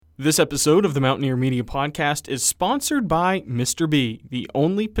This episode of the Mountaineer Media Podcast is sponsored by Mr. B, the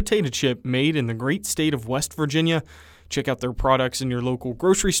only potato chip made in the great state of West Virginia. Check out their products in your local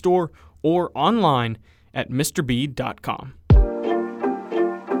grocery store or online at mrb.com.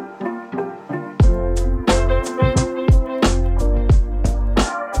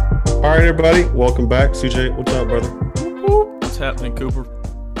 All right, everybody, welcome back. CJ, what's up, brother? What's happening, Cooper?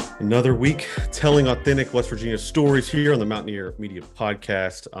 Another week telling authentic West Virginia stories here on the Mountaineer Media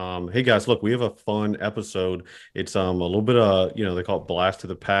Podcast. Hey guys, look, we have a fun episode. It's a little bit of, they call it Blast to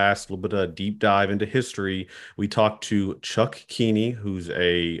the Past, a little bit of deep dive into history. We talked to Chuck Keeney, who's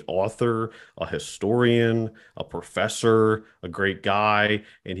a author, a historian, a professor, a great guy,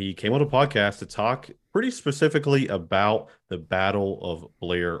 and he came on a podcast to talk pretty specifically about the Battle of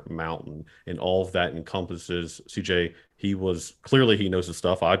Blair Mountain and all of that encompasses. CJ, he knows his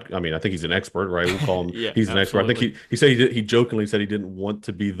stuff. I think he's an expert, right? We'll call him. Yeah, he's an absolutely. expert. I think he said he jokingly said he didn't want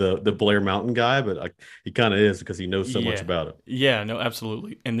to be the Blair Mountain guy, but he kind of is because he knows so much about it. Yeah, no,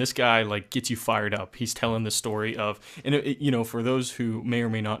 absolutely. And this guy gets you fired up. He's telling the story of, and for those who may or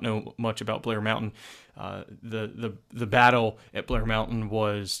may not know much about Blair Mountain, the battle at Blair Mountain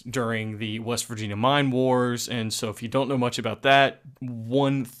was during the West Virginia Mine Wars, and so if you don't know much about that,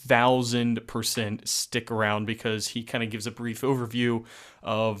 1000% stick around because he kind of gives a brief overview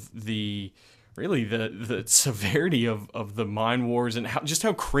of the severity of the mine wars and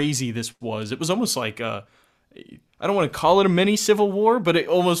how crazy this was. It was almost like I don't want to call it a mini civil war, but it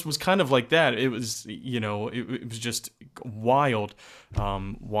almost was kind of like that. It was, it was just wild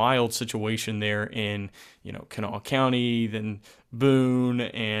situation there in, Kanawha County, then Boone,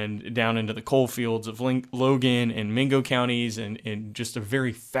 and down into the coal fields of Logan and Mingo counties, and just a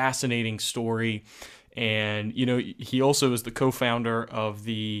very fascinating story. And, he also is the co-founder of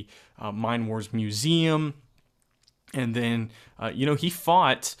the Mine Wars Museum. And then, he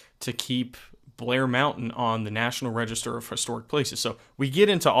fought to keep Blair Mountain on the National Register of Historic Places. So we get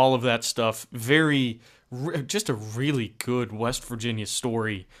into all of that stuff. Just a really good West Virginia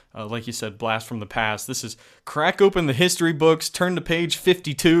story. Like you said, blast from the past. This is crack open the history books, turn to page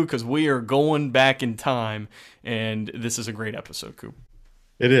 52 because we are going back in time. And this is a great episode, Coop.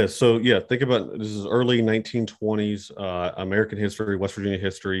 It is. So, yeah, think about this is early 1920s, American history, West Virginia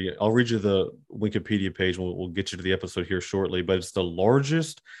history. I'll read you the Wikipedia page. We'll get you to the episode here shortly, but it's the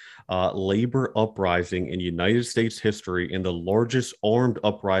largest labor uprising in United States history and the largest armed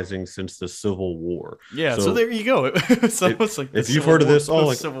uprising since the Civil War. Yeah, so there you go. It's almost like if you've heard of this,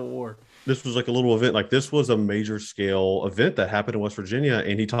 Civil War. This was like a little event. Like this was a major scale event that happened in West Virginia,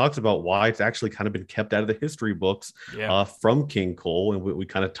 and he talks about why it's actually kind of been kept out of the history books from King Cole. And we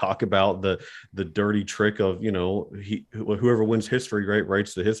kind of talk about the dirty trick of whoever wins history, right,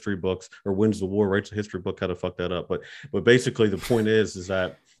 writes the history books, or wins the war, writes the history book. Kind of fuck that up, but basically the point is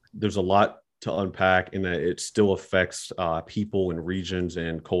that there's a lot to unpack in that it still affects people and regions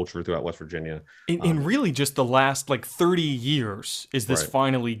and culture throughout West Virginia. In really just the last 30 years is this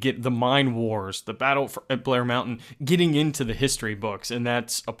finally get the mine wars, the battle at Blair Mountain, getting into the history books. And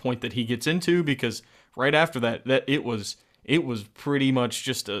that's a point that he gets into because right after that it was pretty much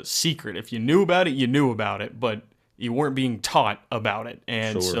just a secret. If you knew about it, you knew about it, but you weren't being taught about it.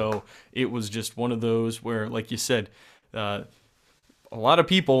 And so it was just one of those where, like you said, a lot of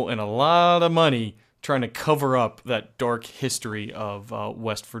people and a lot of money trying to cover up that dark history of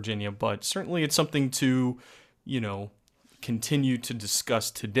West Virginia. But certainly it's something to, continue to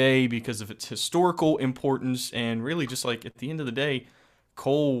discuss today because of its historical importance. And really just at the end of the day,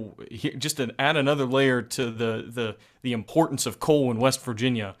 coal, just to add another layer to the importance of coal in West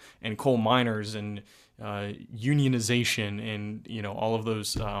Virginia and coal miners and unionization and, all of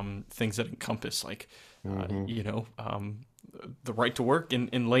those things that encompass the right to work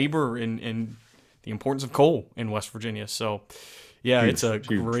in labor and the importance of coal in West Virginia. So, yeah, it's a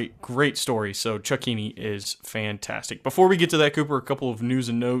great story. So Chuck Keeney is fantastic. Before we get to that, Cooper, a couple of news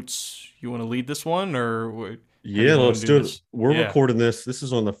and notes. You want to lead this one or? Yeah, let's do it. We're recording this. This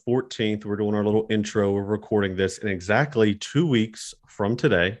is on the 14th. We're doing our little intro. We're recording this in exactly 2 weeks from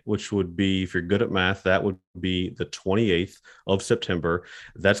today, which would be, if you're good at math, that would be the 28th of September.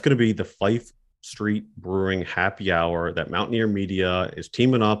 That's going to be the Fife Street Brewing Happy Hour that Mountaineer Media is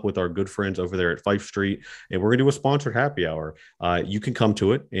teaming up with our good friends over there at Fife Street, and we're going to do a sponsored happy hour. You can come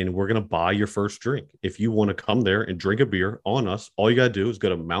to it, and we're going to buy your first drink. If you want to come there and drink a beer on us, all you got to do is go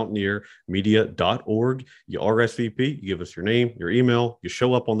to mountaineermedia.org. You RSVP, you give us your name, your email, you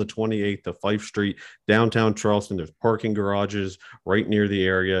show up on the 28th of Fife Street, downtown Charleston. There's parking garages right near the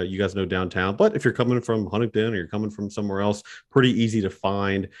area. You guys know downtown, but if you're coming from Huntington or you're coming from somewhere else, pretty easy to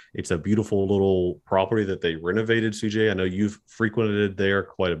find. It's a beautiful little historical property that they renovated, CJ. I know you've frequented there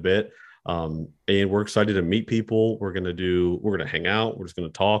quite a bit. And we're excited to meet people. We're going to hang out. We're just going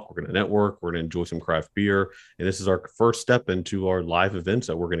to talk. We're going to network. We're going to enjoy some craft beer. And this is our first step into our live events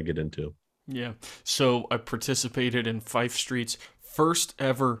that we're going to get into. Yeah. So I participated in Fife Street's first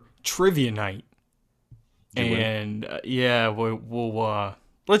ever trivia night. And we'll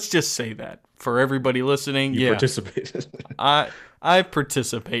let's just say that for everybody listening. You participated. I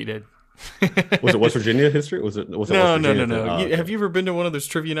participated. Was it West Virginia history? Was it no, West Virginia? No. Okay. Have you ever been to one of those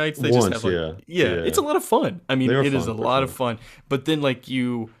trivia nights? They Once, just have yeah. It's a lot of fun. I mean, it is a lot of fun. But then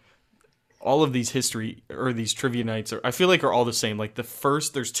all of these these trivia nights I feel like are all the same. Like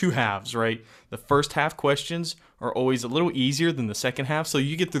there's two halves, right? The first half questions are always a little easier than the second half. So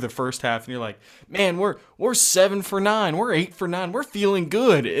you get through the first half and you're like, man, we're 7 for 9, we're 8 for 9, we're feeling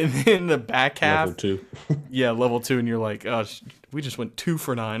good. And then the back half, level 2. level 2, and you're like, oh, we just went 2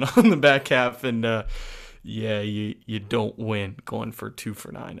 for 9 on the back half, and you don't win going for 2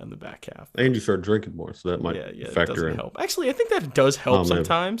 for 9 on the back half. And you start drinking more, so that might factor in. Help. Actually, I think that does help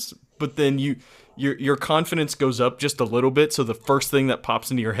sometimes, but then your confidence goes up just a little bit. So the first thing that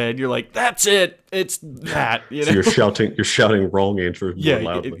pops into your head, you're like, "That's it, it's that." So you're shouting wrong answers more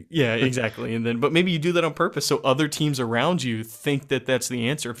loudly. Exactly. And then, but maybe you do that on purpose, so other teams around you think that that's the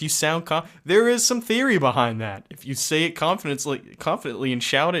answer. If you sound there is some theory behind that. If you say it confidently and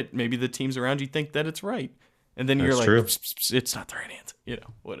shout it, maybe the teams around you think that it's right. And then you're like, it's not the right answer,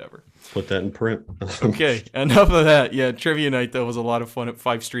 whatever. Put that in print. Okay, enough of that. Yeah, trivia night, though, was a lot of fun at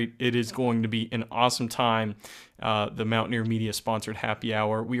Fife Street. It is going to be an awesome time. The Mountaineer Media sponsored happy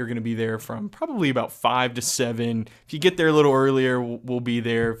hour. We are going to be there from probably about 5 to 7. If you get there a little earlier, we'll be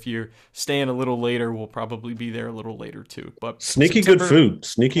there. If you're staying a little later, we'll probably be there a little later, too. But Sneaky good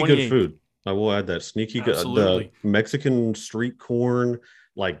food. I will add that. Sneaky good. The Mexican street corn,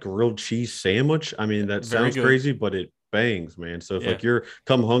 like grilled cheese sandwich. I mean, that sounds crazy, but it bangs, man. So if you're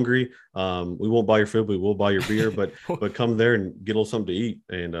come hungry, we won't buy your food, we will buy your beer, but come there and get a little something to eat.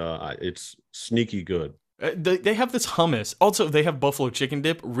 And it's sneaky good. They have this hummus. Also, they have buffalo chicken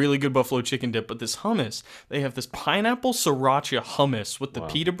dip, really good buffalo chicken dip. But this hummus, they have this pineapple sriracha hummus with the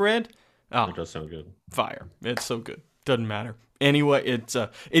pita bread. Oh, that does sound good. Fire. It's so good. Doesn't matter. Anyway,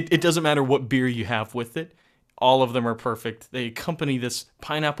 it doesn't matter what beer you have with it. All of them are perfect. They accompany this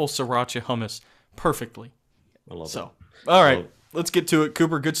pineapple sriracha hummus perfectly. I love it. All right, let's get to it.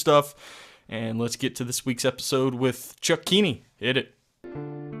 Cooper, good stuff. And let's get to this week's episode with Chuck Keeney. Hit it.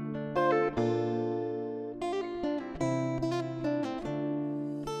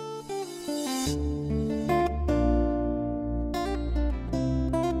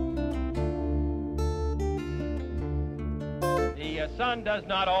 The sun does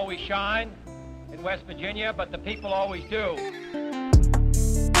not always shine in West Virginia, but the people always do.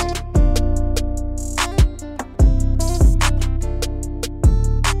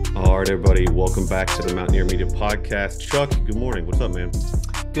 All right, everybody, welcome back to the Mountaineer Media Podcast. Chuck, good morning. What's up, man?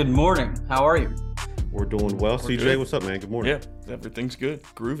 Good morning. How are you? We're doing well. CJ, good. What's up, man? Good morning. Yeah, everything's good.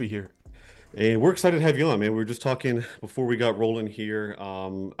 Groovy here. And we're excited to have you on, man. We were just talking before we got rolling here.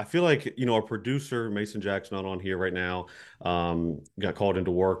 I feel like, our producer, Mason Jackson, not on here right now, got called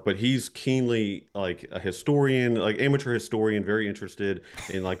into work, but he's keenly like a historian, like amateur historian, very interested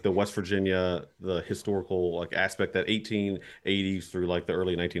in like the West Virginia, the historical like aspect, that 1880s through like the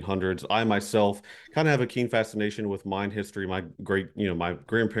early 1900s. I myself kind of have a keen fascination with mine history. My my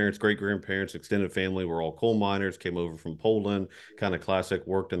grandparents, great grandparents, extended family were all coal miners, came over from Poland, kind of classic,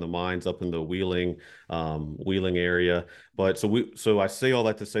 worked in the mines up in the Wheeling area. But so I say all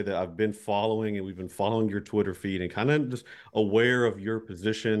that to say that we've been following your Twitter feed and kind of just aware of your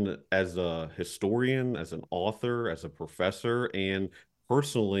position as a historian, as an author, as a professor, and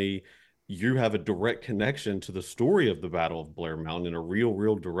personally, you have a direct connection to the story of the Battle of Blair Mountain in a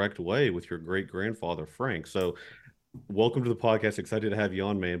real direct way with your great grandfather Frank. So welcome to the podcast. Excited to have you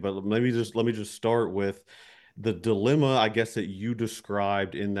on, man. But let me just start with the dilemma, I guess, that you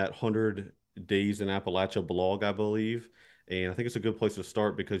described in that 100 Days in Appalachia blog, I believe. And I think it's a good place to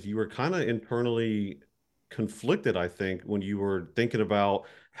start because you were kind of internally conflicted, I think, when you were thinking about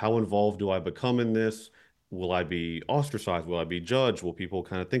how involved do I become in this? Will I be ostracized? Will I be judged? Will people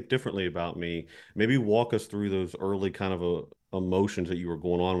kind of think differently about me? Maybe walk us through those early kind of emotions that you were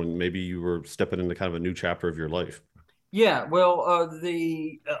going on when maybe you were stepping into kind of a new chapter of your life. Yeah, well,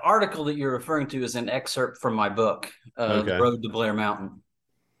 the article that you're referring to is an excerpt from my book, The Road to Blair Mountain.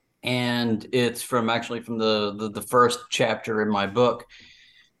 And it's from the first chapter in my book.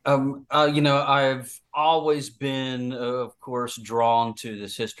 I've always been, of course, drawn to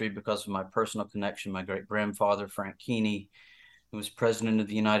this history because of my personal connection. My great grandfather, Frank Keeney, He was president of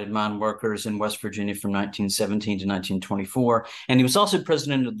the United Mine Workers in West Virginia from 1917 to 1924. And he was also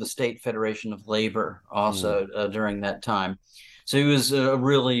president of the State Federation of Labor also during that time. So he was a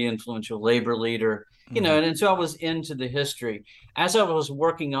really influential labor leader, you know, and so I was into the history. As I was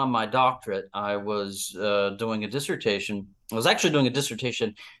working on my doctorate, I was doing a dissertation. I was actually doing a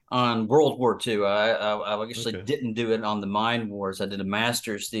dissertation on World War II. I actually didn't do it on the mine wars. I did a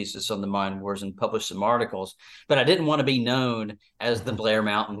master's thesis on the mine wars and published some articles, but I didn't want to be known as the Blair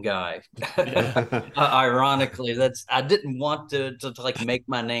Mountain guy. Ironically, I didn't want to like make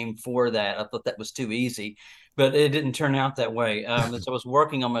my name for that. I thought that was too easy, but it didn't turn out that way. So I was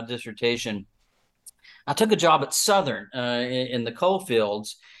working on my dissertation. I took a job at Southern in the coal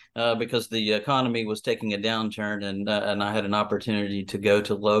fields because the economy was taking a downturn, and I had an opportunity to go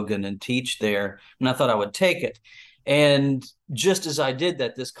to Logan and teach there, and I thought I would take it. And just as I did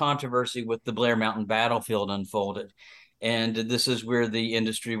that, this controversy with the Blair Mountain battlefield unfolded. And this is where the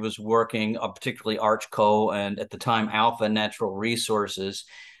industry was working, particularly Arch Coal and at the time Alpha Natural Resources,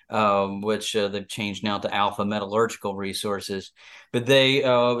 which they've changed now to Alpha Metallurgical Resources. But they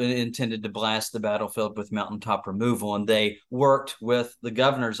intended to blast the battlefield with mountaintop removal, and they worked with the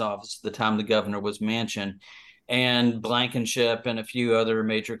governor's office at the time the governor was Manchin and Blankenship and a few other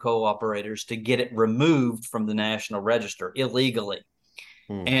major coal operators to get it removed from the National Register illegally.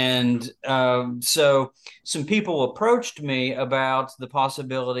 And so some people approached me about the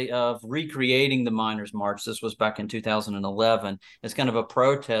possibility of recreating the Miners' March. This was back in 2011 as kind of a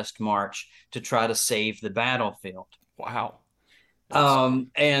protest march to try to save the battlefield. Wow.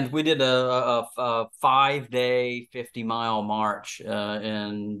 And we did a 5-day, 50-mile march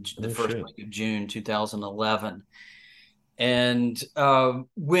in the first week of June 2011. And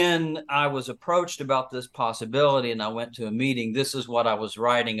when I was approached about this possibility and I went to a meeting, this is what I was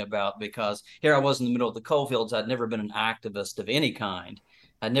writing about, because here I was in the middle of the coal fields. I'd never been an activist of any kind.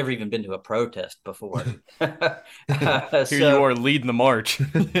 I'd never even been to a protest before. Here you are leading the march.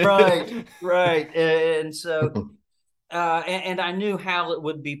 Right. And so... and I knew how it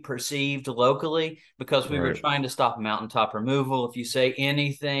would be perceived locally, because we were trying to stop mountaintop removal. If you say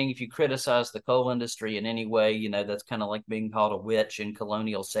anything, if you criticize the coal industry in any way, you know, that's kind of like being called a witch in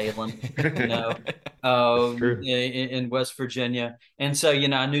colonial Salem, you know, in West Virginia. And so, you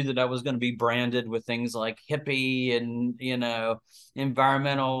know, I knew that I was going to be branded with things like hippie and, you know,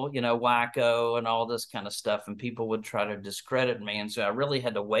 environmental, you know, wacko and all this kind of stuff. And people would try to discredit me. And so I really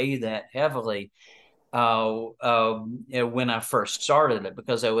had to weigh that heavily when I first started it,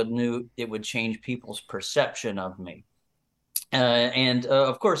 because I knew it would change people's perception of me. And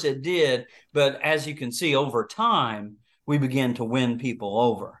of course it did. But as you can see, over time, we began to win people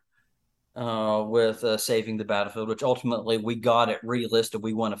over with Saving the Battlefield, which ultimately we got it relisted.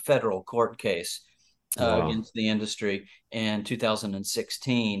 We won a federal court case against the industry in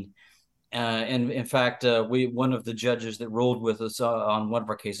 2016. And in fact, one of the judges that ruled with us on one of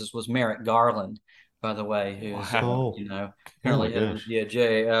our cases was Merrick Garland, by the way, who's you know, currently head of the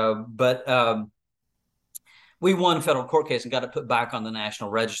DOJ. But we won a federal court case and got it put back on the National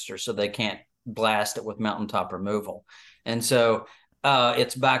Register, so they can't blast it with mountaintop removal. And so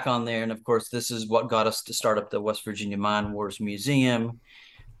it's back on there. And of course, this is what got us to start up the West Virginia Mine Wars Museum,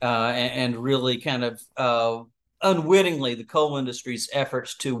 and really kind of unwittingly, the coal industry's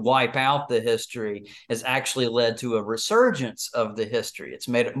efforts to wipe out the history has actually led to a resurgence of the history. It's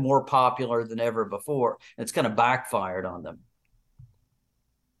made it more popular than ever before. It's kind of backfired on them.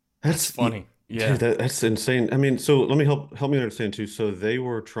 That's funny. Yeah, dude, that's insane. I mean, so let me help me understand too. So they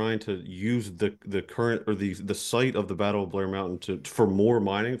were trying to use the current, or the site of the Battle of Blair Mountain for more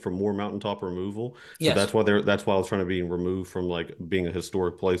mining, for more mountaintop removal. So yes. that's why it was trying to be removed from like being a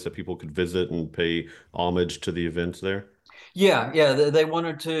historic place that people could visit and pay homage to the events there. Yeah. They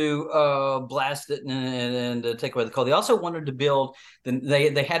wanted to blast it and take away the coal. They also wanted to build.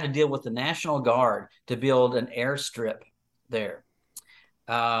 They had to deal with the National Guard to build an airstrip there.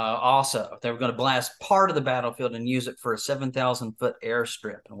 Also, they were going to blast part of the battlefield and use it for a 7,000-foot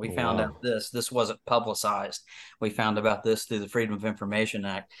airstrip. And we found out this wasn't publicized. We found about this through the Freedom of Information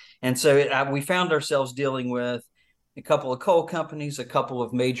Act. And so we found ourselves dealing with a couple of coal companies, a couple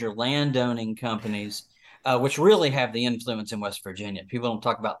of major landowning companies, which really have the influence in West Virginia. People don't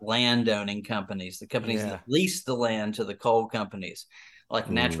talk about landowning companies, the companies that lease the land to the coal companies, like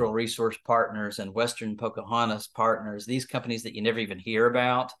Natural Resource Partners and Western Pocahontas Partners, these companies that you never even hear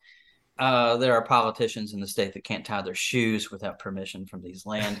about. There are politicians in the state that can't tie their shoes without permission from these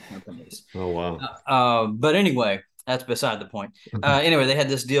land companies. Oh, wow. But anyway, that's beside the point. Anyway, they had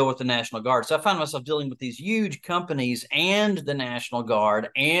this deal with the National Guard. So I found myself dealing with these huge companies and the National Guard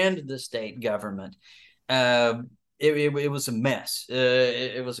and the state government. it was a mess.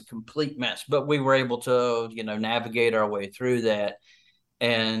 It was a complete mess, but we were able to, navigate our way through that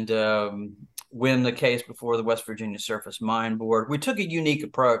and win the case before the West Virginia Surface Mine Board. We took a unique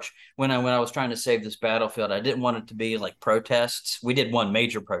approach when I was trying to save this battlefield. I didn't want it to be like protests. We did one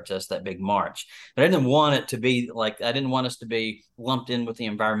major protest, that big march, but I didn't want it to be like, I didn't want us to be lumped in with the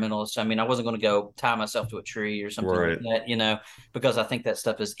environmentalists. I mean, I wasn't going to go tie myself to a tree or something like that, because I think that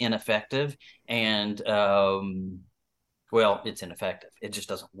stuff is ineffective. And well, it's ineffective. It just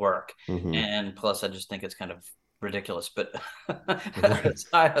doesn't work. Mm-hmm. And plus, I just think it's kind of ridiculous. But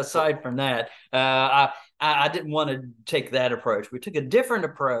aside from that, I didn't want to take that approach. We took a different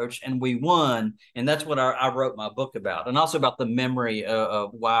approach and we won. And that's what I wrote my book about. And also about the memory of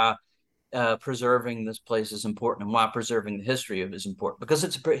why preserving this place is important and why preserving the history of it is important, because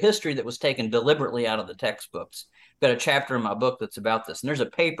it's a history that was taken deliberately out of the textbooks. I've got a chapter in my book that's about this, and there's a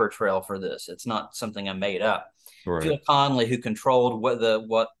paper trail for this. It's not something I made up. Right. Phil Conley, who controlled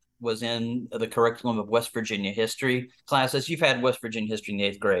what was in the curriculum of West Virginia history classes. You've had West Virginia history in the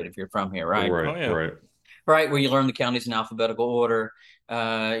 8th grade if you're from here, right? Right, where you learn the counties in alphabetical order.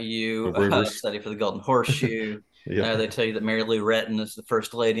 You study for the Golden Horseshoe. They tell you that Mary Lou Retton is the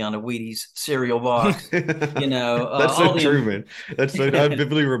first lady on a Wheaties cereal box. That's so true, man. That's so, I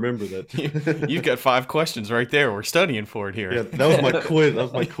vividly remember that. You've got 5 questions right there. We're studying for it here. Yeah, that was my quiz. That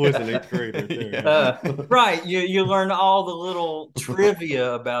was my quiz in 8th grade right there. Right, you learn all the little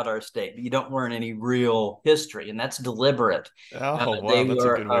trivia about our state, but you don't learn any real history, and that's deliberate. Oh, wow, that's a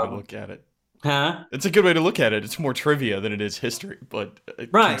good way to look at it. Huh? It's a good way to look at it. It's more trivia than it is history, but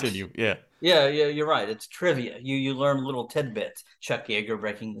continue. Yeah, you're right. It's trivia. You learn little tidbits. Chuck Yeager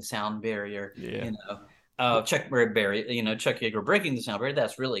breaking the sound barrier. Yeah. Chuck Yeager breaking the sound barrier.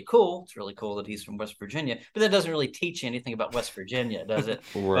 That's really cool. It's really cool that he's from West Virginia, but that doesn't really teach you anything about West Virginia, does it?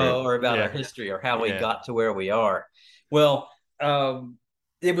 Right. Or about our history or how we got to where we are. Well,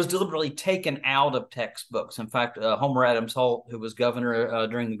 it was deliberately taken out of textbooks. In fact, Homer Adams Holt, who was governor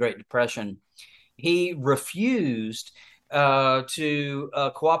during the Great Depression, he refused to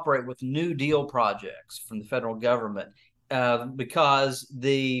cooperate with New Deal projects from the federal government because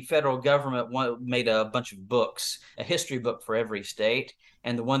the federal government made a bunch of books, a history book for every state.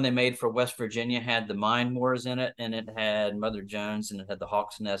 And the one they made for West Virginia had the mine wars in it, and it had Mother Jones, and it had the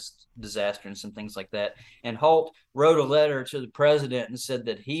Hawks Nest disaster and some things like that. And Holt wrote a letter to the president and said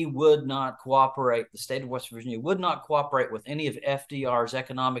that he would not cooperate, the state of West Virginia would not cooperate with any of FDR's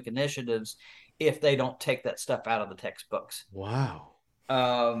economic initiatives if they don't take that stuff out of the textbooks. Wow.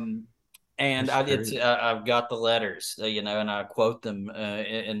 And I've got the letters, and I quote them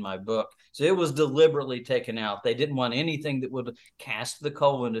in my book. So it was deliberately taken out. They didn't want anything that would cast the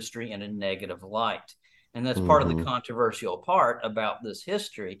coal industry in a negative light. And that's part of the controversial part about this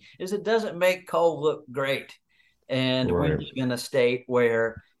history is it doesn't make coal look great. And we live in a state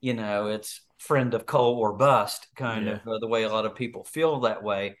where, it's friend of coal or bust kind of the way a lot of people feel that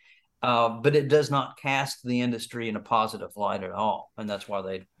way. But it does not cast the industry in a positive light at all. And that's why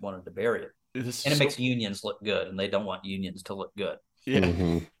they wanted to bury it. And it makes unions look good, and they don't want unions to look good.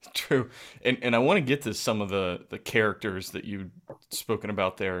 Yeah, true. And I want to get to some of the characters that you've spoken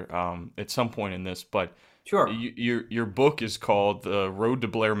about there at some point in this, but sure. Your book is called The Road to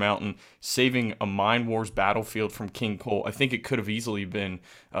Blair Mountain, Saving a Mine Wars Battlefield from King Coal. I think it could have easily been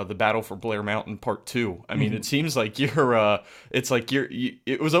The Battle for Blair Mountain Part 2. I mean, it seems like it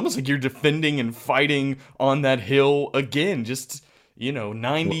was almost like you're defending and fighting on that hill again, just,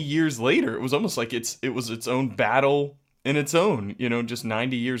 90 years later. It was almost like it was its own battle in its own, just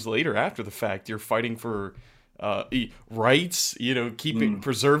 90 years later after the fact. You're fighting for rights,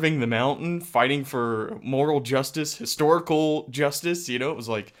 preserving the mountain, fighting for moral justice, historical justice. It was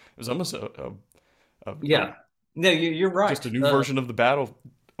almost No, you're right. Just a new version of the battle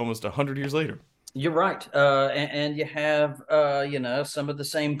almost 100 years later. You're right. And you have, some of the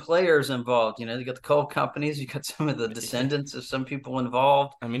same players involved. You got the coal companies, you got some of the descendants of some people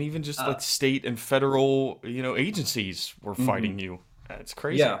involved. I mean, even just like state and federal, agencies were fighting you. It's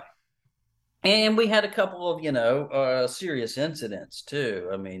crazy. Yeah. And we had a couple of, serious incidents too.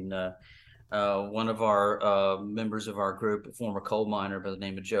 I mean, one of our members of our group, a former coal miner by the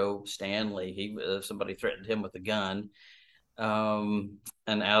name of Joe Stanley, somebody threatened him with a gun. And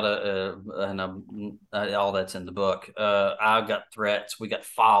all that's in the book. I got threats. We got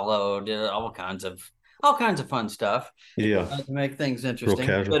followed. All kinds of fun stuff. Yeah, to make things interesting.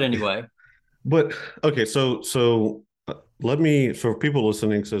 But anyway. But okay, so let me, for people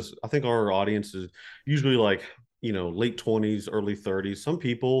listening, says I think our audience is usually like late 20s, early 30s. Some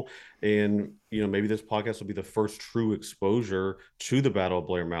people, and maybe this podcast will be the first true exposure to the Battle of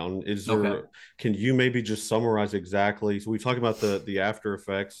Blair Mountain. Can you maybe just summarize exactly? So we talked about the after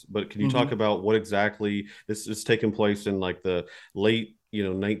effects, but can you talk about what exactly this is taking place in like the late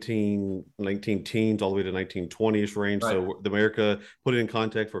 19 teens all the way to 1920ish range? Right. So the America, put it in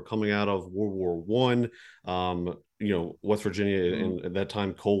context, we're coming out of World War One. West Virginia, and at that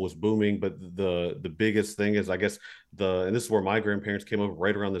time coal was booming, but the biggest thing is, I guess, and this is where my grandparents came over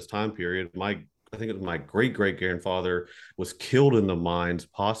right around this time period. I think it was my great grandfather was killed in the mines,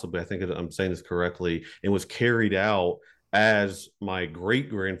 possibly, I think I'm saying this correctly, and was carried out as my great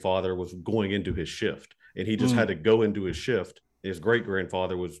grandfather was going into his shift, and he just had to go into his shift. His great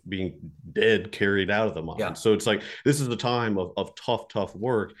grandfather was being dead, carried out of the mine. Yeah. So it's like, this is the time of tough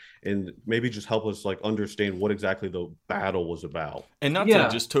work, and maybe just help us like understand what exactly the battle was about. And not to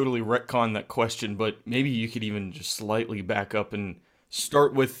just totally retcon that question, but maybe you could even just slightly back up and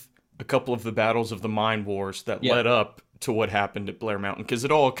start with a couple of the battles of the mine wars that led up to what happened at Blair Mountain, because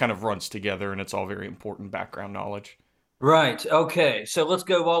it all kind of runs together and it's all very important background knowledge. Right. Okay. So let's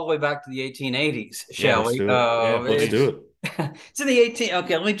go all the way back to the 1880s, shall we? Let's do it. To the 18.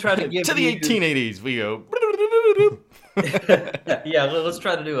 Okay, let me try to give to the 1880s. We go. Yeah, let's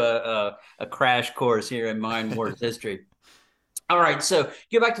try to do a crash course here in mine wars history. All right, so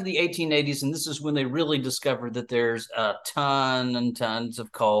get back to the 1880s, and this is when they really discovered that there's a ton and tons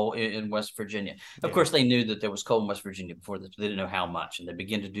of coal in West Virginia. Of course, they knew that there was coal in West Virginia before this, but they didn't know how much, and they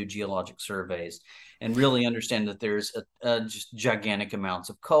began to do geologic surveys and really understand that there's just gigantic amounts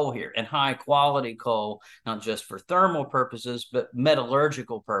of coal here, and high quality coal, not just for thermal purposes, but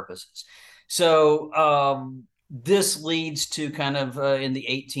metallurgical purposes. So this leads to kind of in the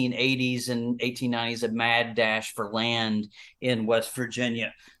 1880s and 1890s, a mad dash for land in West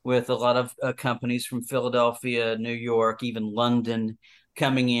Virginia, with a lot of companies from Philadelphia, New York, even London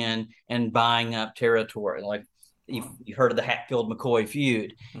coming in and buying up territory. Like you heard of the Hatfield-McCoy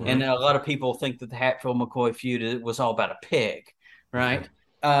feud. Mm-hmm. And a lot of people think that the Hatfield-McCoy feud was all about a pig, right?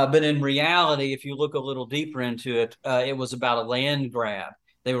 Mm-hmm. But in reality, if you look a little deeper into it, it was about a land grab.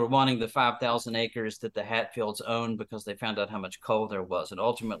 They were wanting the 5,000 acres that the Hatfields owned because they found out how much coal there was. And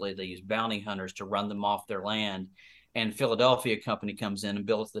ultimately, they used bounty hunters to run them off their land. And Philadelphia Company comes in and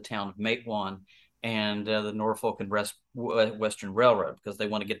builds the town of Matewan and the Norfolk and Western Railroad, because they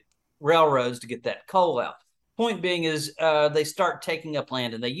want to get railroads to get that coal out. Point being is they start taking up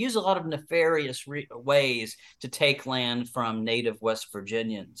land, and they use a lot of nefarious ways to take land from native West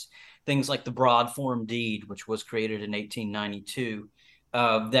Virginians. Things like the Broad Form Deed, which was created in 1892.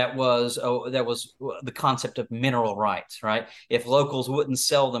 That was the concept of mineral rights, right? If locals wouldn't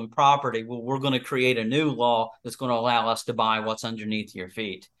sell them property, well, we're going to create a new law that's going to allow us to buy what's underneath your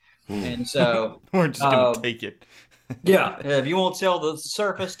feet. And so we're just going to take it. Yeah, if you won't sell the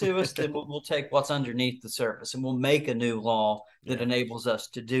surface to us, then we'll take what's underneath the surface, and we'll make a new law that enables us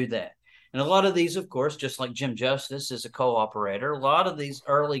to do that. And a lot of these, of course, just like Jim Justice is a co-operator, a lot of these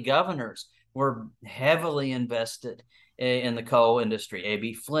early governors were heavily invested in the coal industry.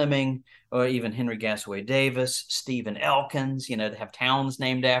 A.B. Fleming, or even Henry Gasaway Davis, Stephen Elkins, they have towns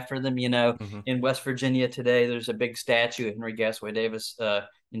named after them. In West Virginia today, there's a big statue of Henry Gasaway Davis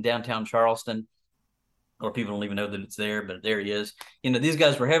in downtown Charleston, or people don't even know that it's there, but there he is. These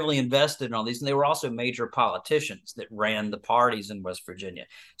guys were heavily invested in all these, and they were also major politicians that ran the parties in West Virginia.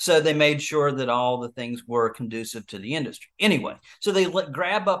 So they made sure that all the things were conducive to the industry. Anyway, so they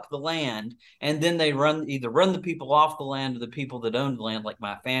grab up the land, and then they either run the people off the land, or the people that owned the land, like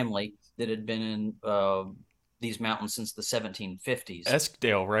my family that had been in these mountains since the 1750s.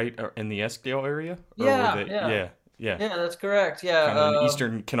 Eskdale, right? In the Eskdale area? Yeah, that's correct. Yeah, kind of in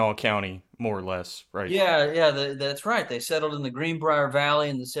eastern Kanawha County, more or less, right? Yeah, that's right. They settled in the Greenbrier Valley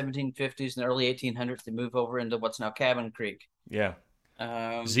in the 1750s and the early 1800s. They moved over into what's now Cabin Creek. Yeah.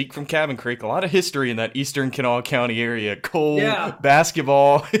 Zeke from Cabin Creek. A lot of history in that eastern Kanawha County area. Coal,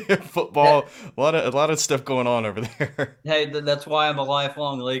 basketball, football. A lot of stuff going on over there. Hey, that's why I'm a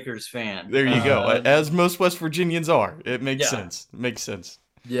lifelong Lakers fan. There you go. As most West Virginians are. It makes sense. It makes sense.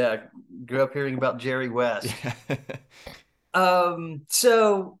 Yeah, grew up hearing about Jerry West.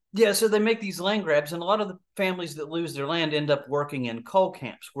 So they make these land grabs, and a lot of the families that lose their land end up working in coal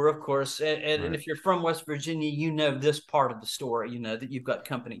camps, where, of course, and if you're from West Virginia, you know this part of the story. That you've got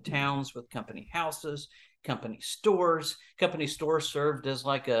company towns with company houses, company stores. Company stores served as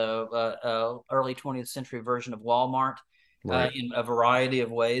like a early 20th century version of Walmart. Right. In a variety of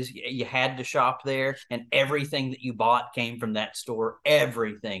ways. You had to shop there, and everything that you bought came from that store.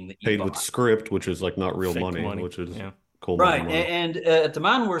 Everything that you paid bought. With script, which is like not real money, which is coal Right. mining money. And at the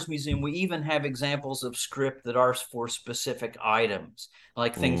Mine Wars Museum, we even have examples of script that are for specific items,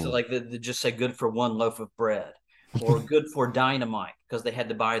 like things like that just say good for one loaf of bread or good for dynamite, because they had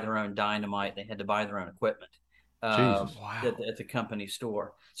to buy their own dynamite. They had to buy their own equipment Jesus. at the company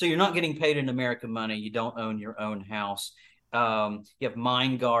store. So you're not getting paid in American money. You don't own your own house. You have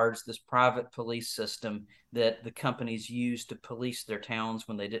mine guards, this private police system that the companies used to police their towns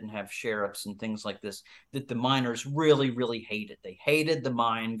when they didn't have sheriffs and things like this, that the miners really, really hated. They hated the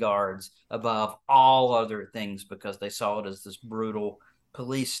mine guards above all other things because they saw it as this brutal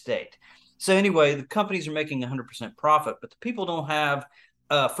police state. So anyway, the companies are making 100% profit, but the people don't have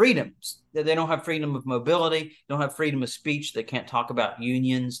freedoms. They don't have freedom of mobility, don't have freedom of speech. They can't talk about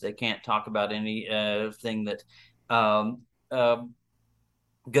unions. They can't talk about any thing that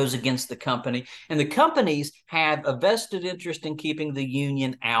goes against the company. And the companies have a vested interest in keeping the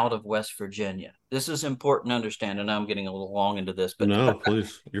Union out of West Virginia. This is important to understand, and I'm getting a little long into this, but no,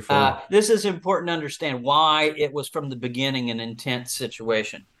 please, you're fine. This is important to understand why it was from the beginning an intense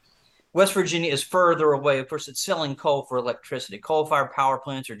situation. West Virginia is further away. Of course, it's selling coal for electricity. Coal-fired power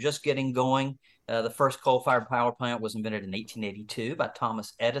plants are just getting going. The first coal-fired power plant was invented in 1882 by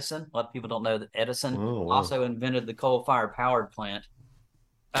Thomas Edison. A lot of people don't know that Edison also invented the coal-fired power plant.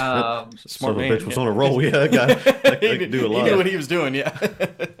 Smart man. Bitch was on a roll. Yeah, that guy could do a lot. He knew what he was doing. Yeah.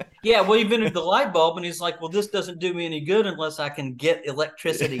 Yeah, well, he invented the light bulb, and he's like, well, this doesn't do me any good unless I can get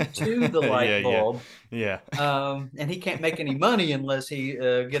electricity to the light bulb. Yeah. And he can't make any money unless he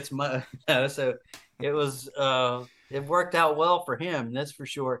gets money. So it was it worked out well for him, that's for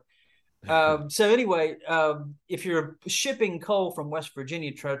sure. So anyway, if you're shipping coal from West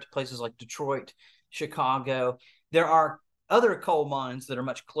Virginia to places like Detroit, Chicago, there are other coal mines that are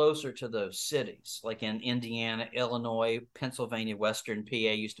much closer to those cities, like in Indiana, Illinois, Pennsylvania, Western PA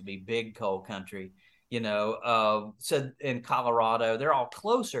used to be big coal country, so in Colorado, they're all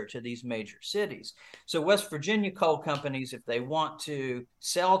closer to these major cities. So West Virginia coal companies, if they want to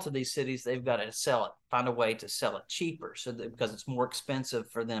sell to these cities, they've got to find a way to sell it cheaper because it's more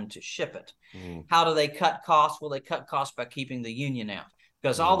expensive for them to ship it. How do they cut costs? Well, they cut costs by keeping the union out,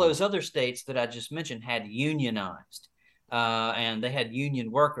 because all those other states that I just mentioned had unionized. And they had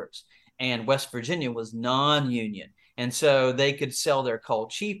union workers, and West Virginia was non-union. And so they could sell their coal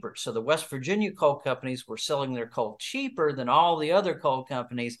cheaper. So the West Virginia coal companies were selling their coal cheaper than all the other coal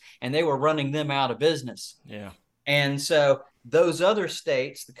companies, and they were running them out of business. Yeah. And so those other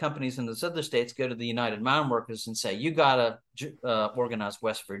states, the companies in those other states, go to the United Mine Workers and say, you got to organize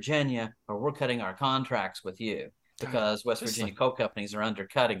West Virginia, or we're cutting our contracts with you, because West Virginia coal companies are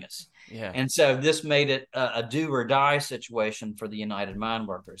undercutting us. Yeah. And so this made it a do or die situation for the United Mine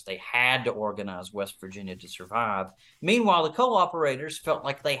Workers. They had to organize West Virginia to survive. Meanwhile, the coal operators felt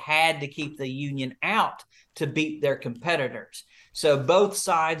like they had to keep the union out to beat their competitors. So both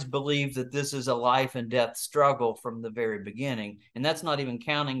sides believe that this is a life and death struggle from the very beginning. And that's not even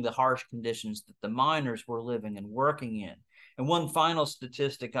counting the harsh conditions that the miners were living and working in. And one final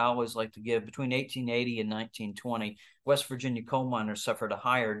statistic I always like to give, between 1880 and 1920, West Virginia coal miners suffered a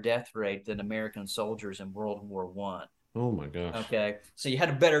higher death rate than American soldiers in World War I. Oh my gosh. Okay. So you had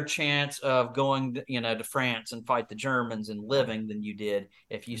a better chance of going, to France and fight the Germans and living than you did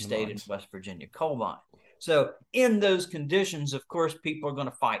if you stayed in West Virginia coal mine. So in those conditions, of course, people are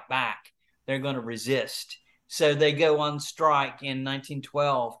going to fight back. They're going to resist. So they go on strike in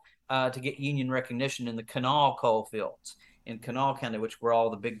 1912 to get union recognition in the Kanawha coal fields in Kanawha County, which were all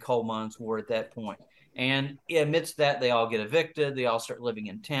the big coal mines were at that point. And amidst that, they all get evicted. They all start living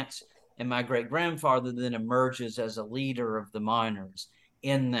in tents. And my great-grandfather then emerges as a leader of the miners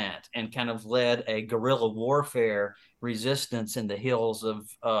in that, and kind of led a guerrilla warfare resistance in the hills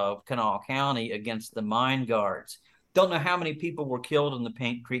of Kanawha County against the mine guards. Don't know how many people were killed in the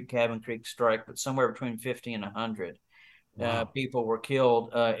Paint Creek, Cabin Creek strike, but somewhere between 50 and 100. Wow. People were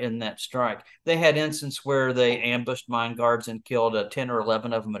killed in that strike. They had instances where they ambushed mine guards and killed 10 or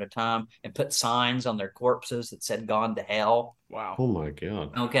 11 of them at a time and put signs on their corpses that said "Gone to Hell." Wow. Oh my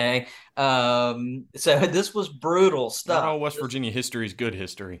God. Okay. So this was brutal stuff. Not all West Virginia history is good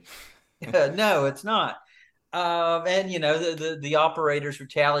history. No, it's not. And the operators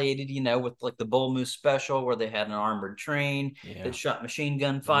retaliated, with like the Bull Moose Special, where they had an armored train that shot machine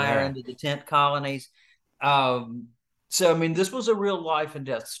gun fire into the tent colonies. So, I mean, this was a real life and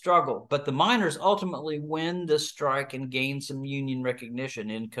death struggle, but the miners ultimately win this strike and gain some union recognition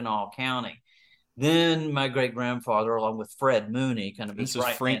in Kanawha County. Then my great-grandfather, along with Fred Mooney, kind of his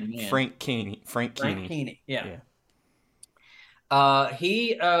right-hand man. Frank Keeney. Yeah.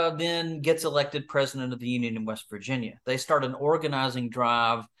 He then gets elected president of the union in West Virginia. They start an organizing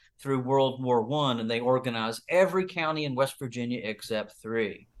drive through World War I, and they organized every county in West Virginia except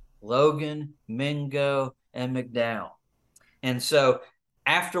 3: Logan, Mingo, and McDowell. And so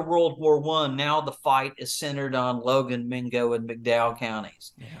after World War I, now the fight is centered on Logan, Mingo, and McDowell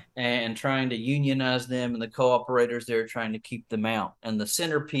counties, and trying to unionize them, and the cooperators there trying to keep them out. And the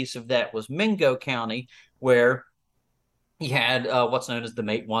centerpiece of that was Mingo County, where you had what's known as the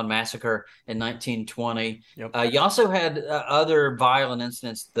Matewan Massacre in 1920. You also had other violent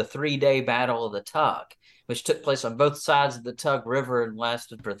incidents, the 3-day Battle of the Tug, which took place on both sides of the Tug River and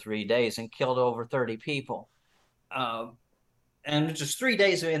lasted for 3 days and killed over 30 people. And just 3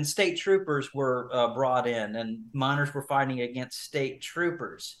 days, and state troopers were brought in, and miners were fighting against state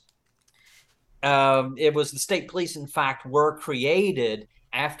troopers. It was the state police, in fact, were created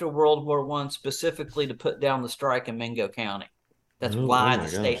after World War I specifically to put down the strike in Mingo County. That's why the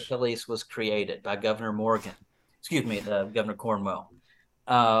state police was created by Governor Governor Cornwell.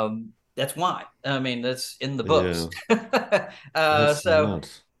 That's why. I mean, that's in the books.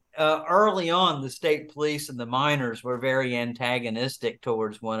 Early on, the state police and the miners were very antagonistic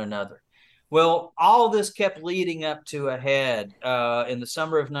towards one another. Well, all this kept leading up to a head. In the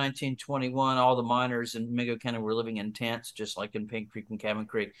summer of 1921, all the miners in Mingo County were living in tents, just like in Pink Creek and Cabin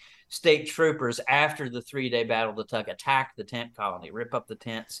Creek. State troopers, after the 3-day Battle of the Tug, attacked the tent colony, rip up the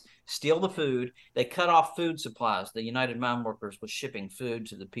tents, steal the food. They cut off food supplies. The United Mine Workers was shipping food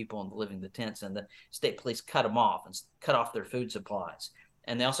to the people living in the tents, and the state police cut them off and cut off their food supplies.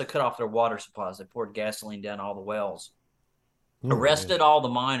 And they also cut off their water supplies. They poured gasoline down all the wells. Arrested all the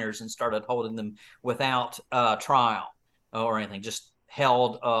miners and started holding them without trial or anything, just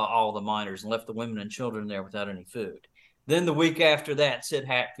held all the miners and left the women and children there without any food. Then the week after that, Sid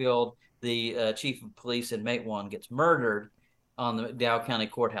Hatfield, the chief of police in Matewan, gets murdered on the McDowell County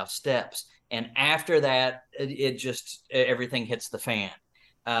Courthouse steps. And after that, it just, everything hits the fan.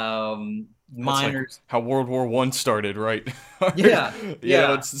 Miners, like how World War I started, right? Yeah.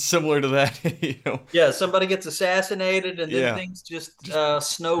 It's similar to that. Yeah, somebody gets assassinated, and then things just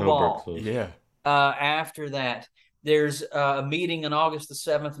snowball. After that, there's a meeting on August the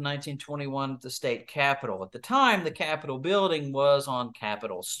 7th, 1921 at the state capitol. At the time, the Capitol building was on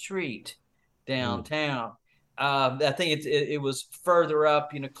Capitol Street downtown. I think it was further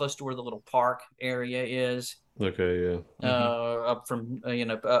up, close to where the little park area is. Okay, yeah. Up from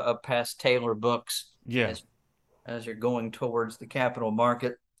up past Taylor Books. Yeah. As you're going towards the Capitol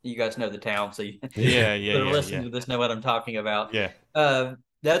Market, you guys know the town, so listening to this know what I'm talking about. Yeah.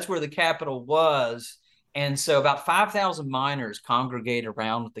 That's where the Capitol was, and so about 5,000 miners congregate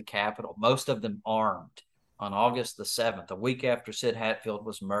around the Capitol, most of them armed, on August the 7th, a week after Sid Hatfield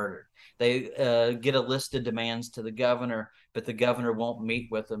was murdered. They get a list of demands to the governor, but the governor won't meet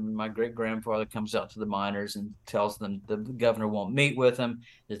with them. My great-grandfather comes out to the miners and tells them the governor won't meet with them,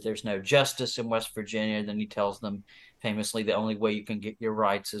 that there's no justice in West Virginia. Then he tells them famously the only way you can get your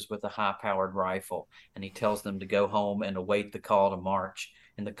rights is with a high-powered rifle. And he tells them to go home and await the call to march.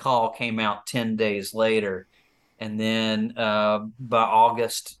 And the call came out 10 days later. And then by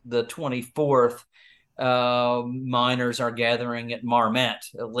August the 24th, miners are gathering at Marmet,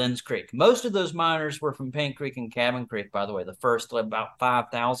 at Lenz Creek. Most of those miners were from Pink Creek and Cabin Creek, by the way. The first, about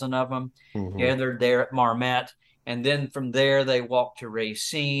 5,000 of them gathered there at Marmet. And then from there, they walked to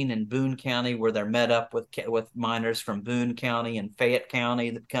Racine and Boone County, where they're met up with miners from Boone County and Fayette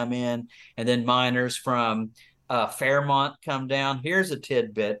County that come in. And then miners from Fairmont come down. Here's a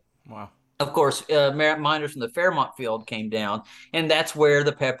tidbit. Wow. Of course, miners from the Fairmont field came down, and that's where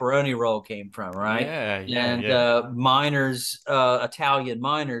the pepperoni roll came from, right? Miners, Italian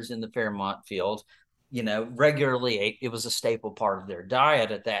miners in the Fairmont field, regularly ate. It was a staple part of their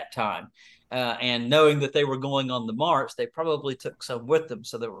diet at that time. And knowing that they were going on the march, they probably took some with them.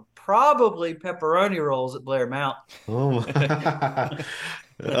 So there were probably pepperoni rolls at Blair Mountain. Oh, my.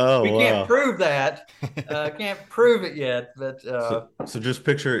 Oh, we can't prove that. Can't prove it yet, but so just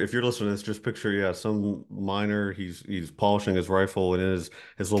picture, if you're listening to this, just picture, some miner, he's polishing his rifle, and in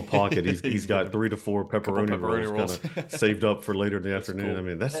his little pocket, he's got 3 to 4 pepperoni rolls kind of saved up for later in the afternoon. Cool. I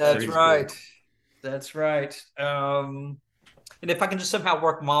mean, that's right. Cool. That's right. And if I can just somehow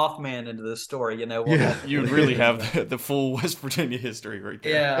work Mothman into this story, you'd really have the full West Virginia history right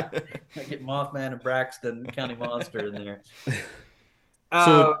there. Yeah, I get Mothman and Braxton County Monster in there.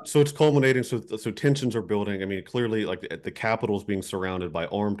 So it's culminating. So tensions are building. I mean, clearly, like the Capitol is being surrounded by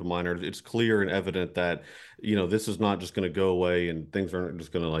armed miners. It's clear and evident that this is not just going to go away and things aren't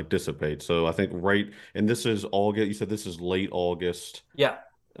just going to dissipate. So I think and this is August. You said this is late August. Yeah.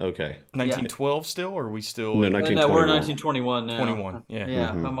 Okay. 1912 still, or are we still? No, 1921. We're 1921 now. 21. Yeah. Yeah.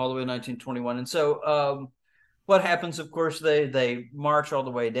 I'm all the way to 1921, and so what happens, of course, they march all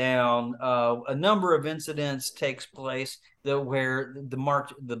the way down. A number of incidents takes place where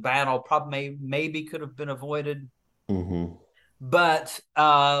the battle probably maybe could have been avoided. Mm-hmm. But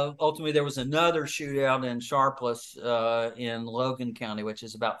ultimately, there was another shootout in Sharpless in Logan County, which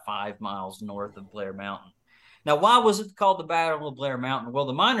is about 5 miles north of Blair Mountain. Now, why was it called the Battle of Blair Mountain? Well,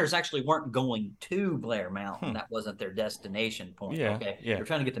 the miners actually weren't going to Blair Mountain. That wasn't their destination point. Yeah, okay, yeah. They're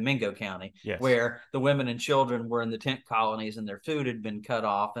trying to get to Mingo County, Yes. where the women and children were in the tent colonies and their food had been cut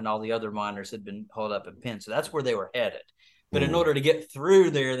off, and all the other miners had been held up in pens. So that's where they were headed. But in order to get through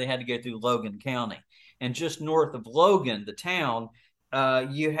there, they had to go through Logan County. And just north of Logan, the town,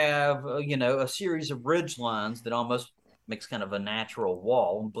 you have a series of ridge lines that almost makes kind of a natural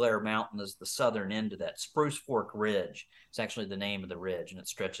wall. And Blair Mountain is the southern end of that. Spruce Fork Ridge. It's actually the name of the ridge, and it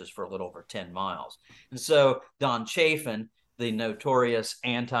stretches for a little over 10 miles. And so Don Chafin, the notorious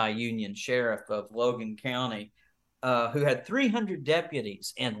anti-union sheriff of Logan County, who had 300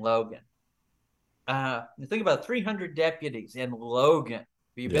 deputies in Logan. Think about 300 deputies in Logan. Have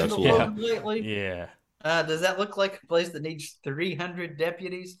you been to Logan lately? Yeah. Does that look like a place that needs 300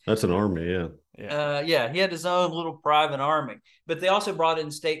 deputies? That's an army, yeah. He had his own little private army. But they also brought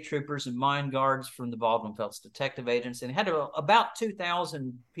in state troopers and mine guards from the Baldwin Felts Detective Agency, and had about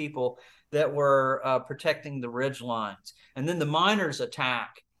 2,000 people that were protecting the ridge lines. And then the miners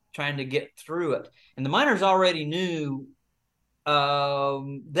attack, trying to get through it. And the miners already knew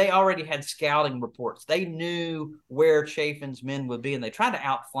they already had scouting reports. They knew where Chafin's men would be, and they tried to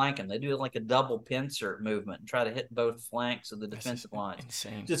outflank him. They do like a double pincer movement and try to hit both flanks of the defensive lines.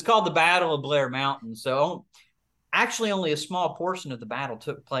 Insane. It's called the Battle of Blair Mountain. So actually only a small portion of the battle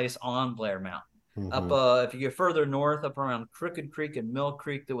took place on Blair Mountain. Mm-hmm. Up if you get further north, up around Crooked Creek and Mill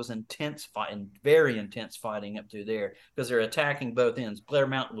Creek, there was intense fighting, very intense fighting up through there, because they're attacking both ends. Blair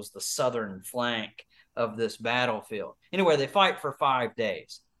Mountain was the southern flank of this battlefield. Anyway, they fight for 5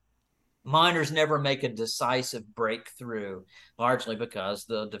 days. Miners never make a decisive breakthrough, largely because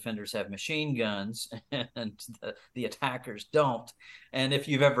the defenders have machine guns and the attackers don't. And if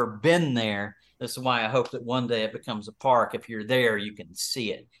you've ever been there, this is why I hope that one day it becomes a park. If you're there, you can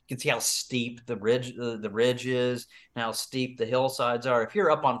see it. You can see how steep the ridge is, and how steep the hillsides are. If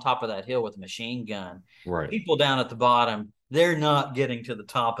you're up on top of that hill with a machine gun, right, people down at the bottom, they're not getting to the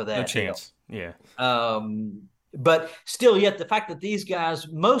top of that hill. No chance. Yeah. But still, yet the fact that these guys,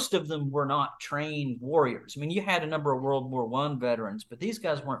 most of them were not trained warriors. I mean, you had a number of World War I veterans, but these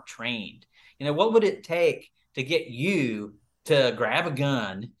guys weren't trained. What would it take to get you to grab a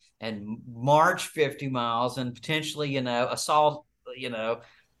gun and march 50 miles and potentially, assault,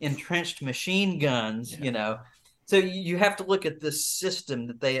 entrenched machine guns, So you have to look at this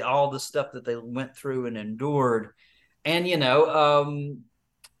system that all the stuff that they went through and endured. And,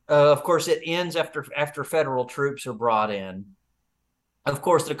 of course, it ends after federal troops are brought in. Of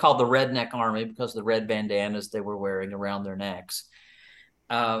course, they're called the Redneck Army because of the red bandanas they were wearing around their necks.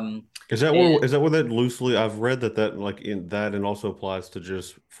 Is that where that loosely? I've read that like in that, and also applies to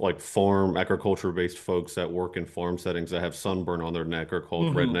just like farm agriculture based folks that work in farm settings that have sunburn on their neck are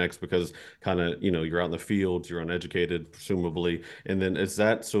called rednecks, because kind of you're out in the fields, you're uneducated presumably, and then is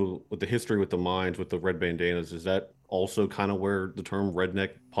that so with the history with the mines with the red bandanas, is that also kind of where the term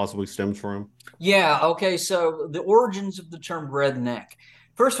redneck possibly stems from? Yeah. Okay. So the origins of the term redneck.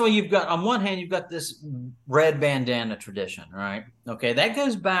 First of all, on one hand, you've got this red bandana tradition, right? Okay, that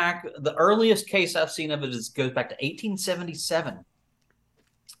goes back, the earliest case I've seen of it goes back to 1877.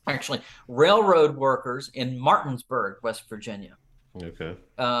 Actually, railroad workers in Martinsburg, West Virginia,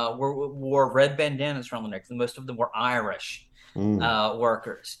 wore red bandanas around the neck. Most of them were Irish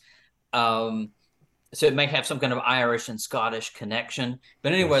workers. So it may have some kind of Irish and Scottish connection.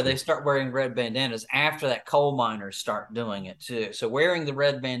 But anyway, they start wearing red bandanas. After that, coal miners start doing it too. So wearing the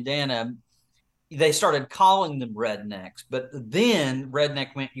red bandana, they started calling them rednecks. But then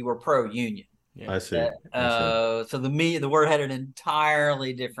redneck meant you were pro-union. Yeah. I see. So the word had an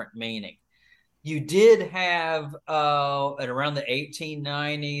entirely different meaning. You did have, at around the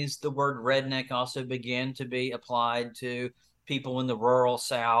 1890s, the word redneck also began to be applied to people in the rural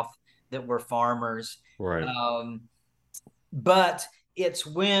South that were farmers. Right. But it's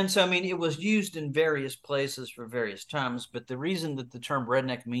it was used in various places for various times. But the reason that the term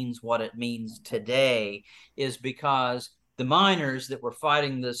redneck means what it means today is because the miners that were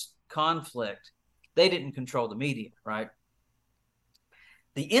fighting this conflict, they didn't control the media, right?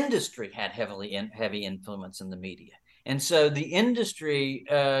 The industry had heavy influence in the media. And so the industry,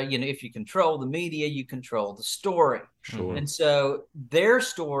 if you control the media, you control the story. Sure. And so their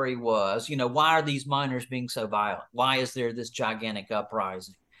story was, why are these miners being so violent? Why is there this gigantic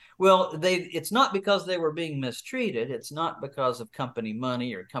uprising? Well, it's not because they were being mistreated. It's not because of company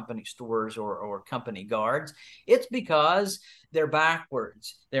money or company stores or company guards. It's because they're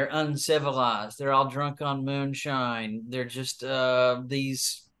backwards. They're uncivilized. They're all drunk on moonshine. They're just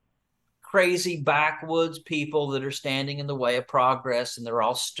these crazy backwoods people that are standing in the way of progress, and they're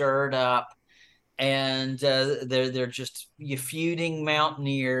all stirred up, and they're just feuding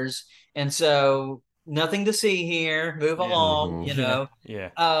mountaineers, and so nothing to see here. Move along, Yeah.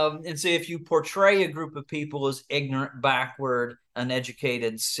 And so if you portray a group of people as ignorant, backward,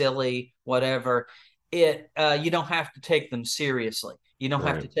 uneducated, silly, whatever, you don't have to take them seriously. You don't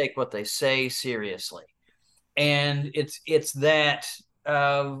have to take what they say seriously, and it's that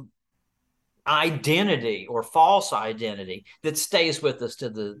identity or false identity that stays with us to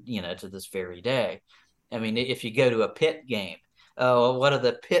this very day. I mean, if you go to a Pitt game, what do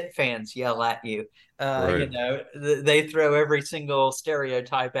the Pitt fans yell at you? They throw every single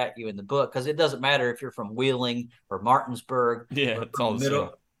stereotype at you in the book, because it doesn't matter if you're from Wheeling or Martinsburg, it's all the same.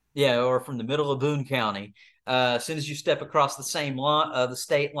 or from the middle of Boone County. As soon as you step across the same line, the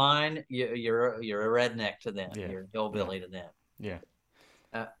state line, you're a redneck to them. You're a hillbilly to them. Yeah.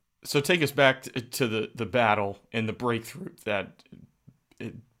 So take us back to the battle and the breakthrough that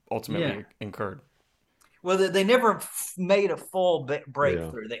it ultimately occurred. Well, they never made a full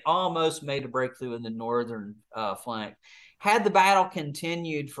breakthrough. They almost made a breakthrough in the northern flank. Had the battle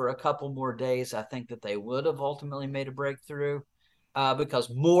continued for a couple more days, I think that they would have ultimately made a breakthrough,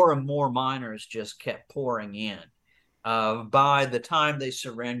 because more and more miners just kept pouring in. By the time they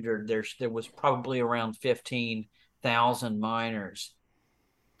surrendered, there was probably around 15,000 miners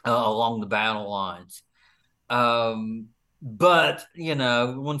along the battle lines. But,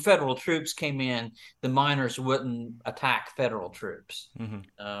 when federal troops came in, the miners wouldn't attack federal troops.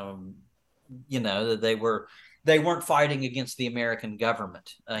 They weren't fighting against the American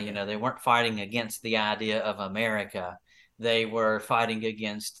government. They weren't fighting against the idea of America. They were fighting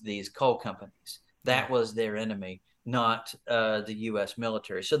against these coal companies. That was their enemy, not the U.S.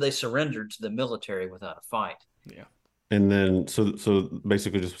 military. So they surrendered to the military without a fight. Yeah. And then, so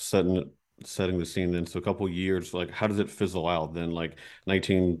basically just setting the scene then. So a couple of years, like, how does it fizzle out then? Like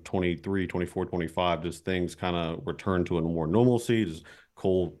 1923, 24, 25, does things kind of return to a more normalcy? Does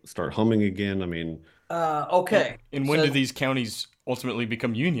coal start humming again? I mean... okay. And when do these counties ultimately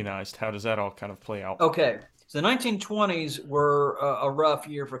become unionized? How does that all kind of play out? Okay. So the 1920s were a rough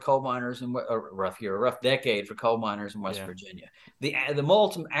year for coal miners, and a rough decade for coal miners in West Virginia. The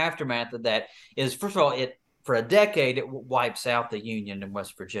ultimate aftermath of that is, first of all, for a decade, it wipes out the Union in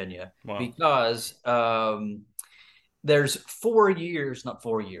West Virginia. Wow. Because there's 4 years, up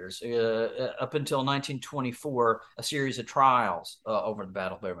until 1924, a series of trials over the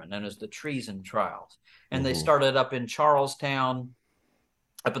Battle of Blair Mountain, known as the treason trials. And they started up in Charlestown,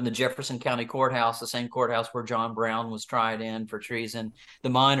 up in the Jefferson County Courthouse, the same courthouse where John Brown was tried in for treason. The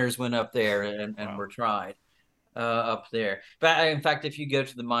miners went up there and were tried up there. But in fact, if you go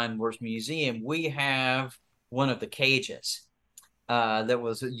to the Mine Wars Museum, we have one of the cages that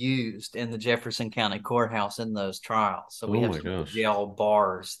was used in the Jefferson County Courthouse in those trials. So we have some jail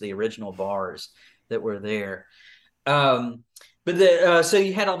bars, the original bars that were there. So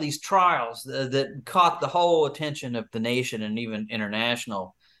you had all these trials that caught the whole attention of the nation and even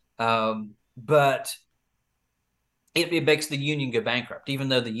international. But it makes the Union go bankrupt, even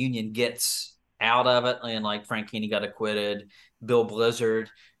though the Union gets out of it. And like Frank Keeney got acquitted, Bill Blizzard,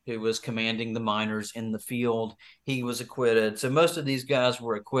 who was commanding the miners in the field, he was acquitted. So most of these guys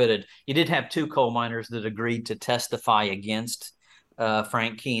were acquitted. You did have 2 coal miners that agreed to testify against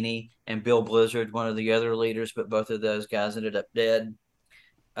Frank Keeney and Bill Blizzard, one of the other leaders, but both of those guys ended up dead,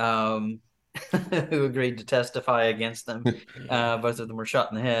 who agreed to testify against them. Both of them were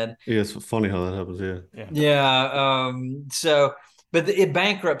shot in the head. Yeah, it's funny how that happens, But it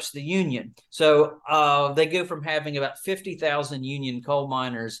bankrupts the Union. So they go from having about 50,000 Union coal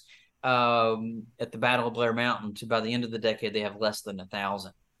miners at the Battle of Blair Mountain to, by the end of the decade, they have less than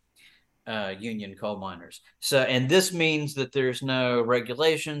 1,000 Union coal miners. And this means that there's no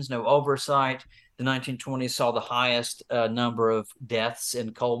regulations, no oversight. The 1920s saw the highest number of deaths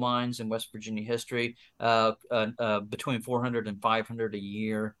in coal mines in West Virginia history, between 400 and 500 a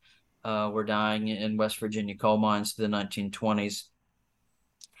year were dying in West Virginia coal mines in the 1920s.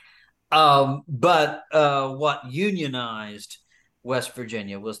 But what unionized West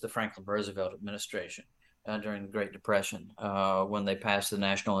Virginia was the Franklin Roosevelt administration during the Great Depression, when they passed the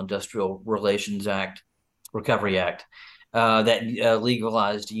National Industrial Relations Act, Recovery Act, that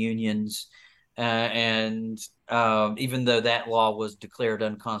legalized unions. And even though that law was declared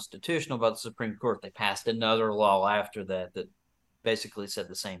unconstitutional by the Supreme Court, they passed another law after that basically said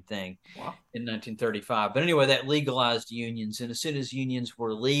the same thing Wow. in 1935. But anyway, that legalized unions. And as soon as unions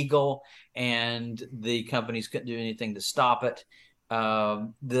were legal and the companies couldn't do anything to stop it,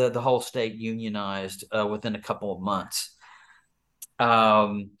 the whole state unionized within a couple of months.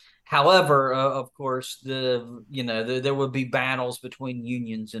 However, of course, there would be battles between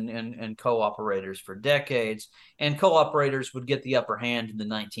unions and co-operators for decades, and co-operators would get the upper hand in the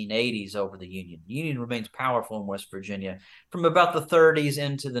 1980s over the union. The union remains powerful in West Virginia from about the 30s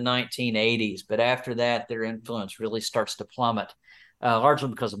into the 1980s, but after that, their influence really starts to plummet, largely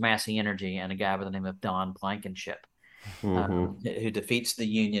because of Massey Energy and a guy by the name of Don Blankenship, who defeats the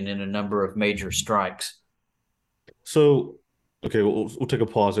union in a number of major strikes. So, okay, we'll take a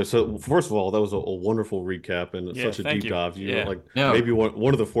pause there. So, first of all, that was a wonderful recap and such a deep dive. You're like maybe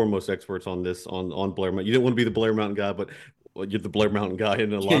one of the foremost experts on this on Blair Mountain. You didn't want to be the Blair Mountain guy, but you're the Blair Mountain guy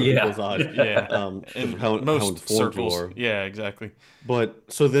in a lot of people's eyes. And how most informed circles. you are. Yeah, exactly. But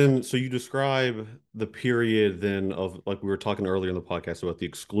so you describe the period then of, like we were talking earlier in the podcast about the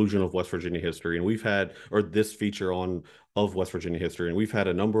exclusion of West Virginia history, and we've had, or this feature of West Virginia history, and we've had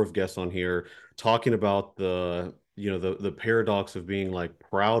a number of guests on here talking about the paradox of being like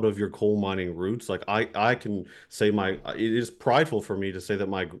proud of your coal mining roots. Like I can say it is prideful for me to say that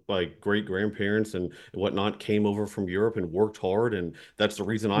my great grandparents and whatnot came over from Europe and worked hard, and that's the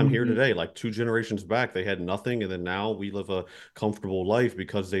reason I'm here today. Like 2 generations back, they had nothing, and then now we live a comfortable life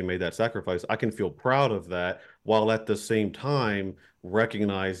because they made that sacrifice. I can feel proud of that, while at the same time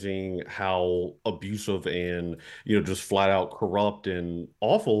recognizing how abusive and just flat out corrupt and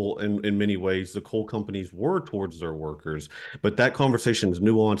awful in many ways the coal companies were towards their workers. But that conversation is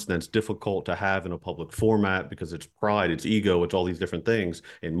nuanced, and that's difficult to have in a public format because it's pride, it's ego, it's all these different things,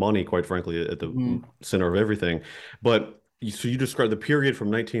 and money, quite frankly, at the center of everything. But so you described the period from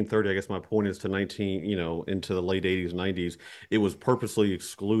 1930, I guess my point is, to into the late 80s, 90s. It was purposely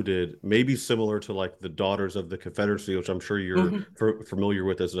excluded, maybe similar to like the Daughters of the Confederacy, which I'm sure you're familiar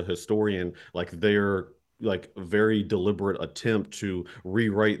with as a historian, like their like very deliberate attempt to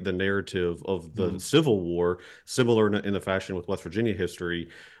rewrite the narrative of the Civil War, similar in the fashion with West Virginia history.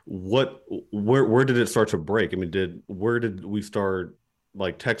 Where did it start to break? I mean, where did we start,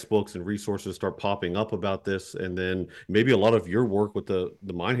 like textbooks and resources start popping up about this? And then maybe a lot of your work with the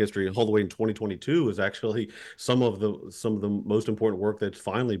mine history all the way in 2022 is actually some of the most important work that's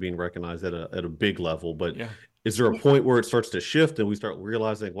finally being recognized at a big level. But is there a point where it starts to shift and we start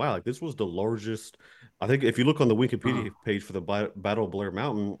realizing, wow, like this was the largest, I think if you look on the Wikipedia page for the Battle of Blair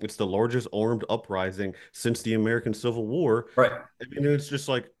Mountain, it's the largest armed uprising since the American Civil War. Right. I mean, it's just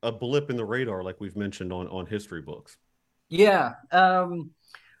like a blip in the radar, like we've mentioned on history books. Yeah, a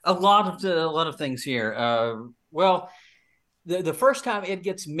lot of things here. Well, the first time it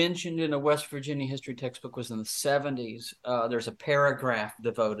gets mentioned in a West Virginia history textbook was in the 70s. There's a paragraph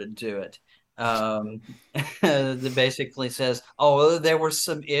devoted to it that basically says, "Oh, there was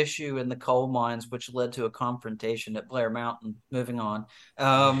some issue in the coal mines which led to a confrontation at Blair Mountain." Moving on,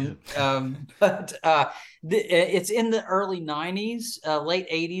 but it's in the early 90s, late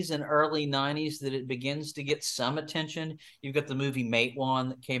 80s and early 90s that it begins to get some attention. You've got the movie Matewan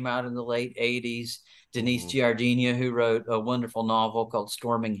that came out in the late 80s. Denise Giardina, who wrote a wonderful novel called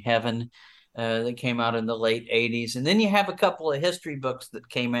Storming Heaven, that came out in the late 80s. And then you have a couple of history books that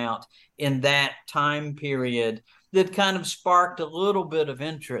came out in that time period that kind of sparked a little bit of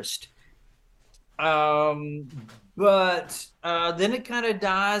interest. But then it kind of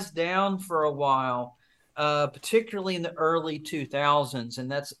dies down for a while, particularly in the early 2000s.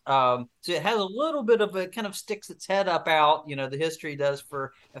 And that's so it has a little bit of a kind of sticks its head up out, the history does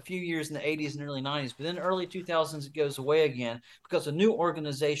for a few years in the 80s and early 90s. But then early 2000s, it goes away again because a new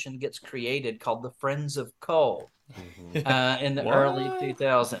organization gets created called the Friends of Coal in the early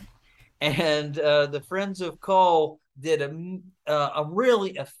 2000s. And the Friends of Coal did a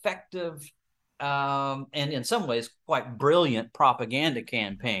really effective and in some ways quite brilliant propaganda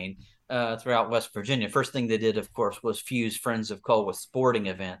campaign throughout West Virginia. First thing they did, of course, was fuse Friends of Coal with sporting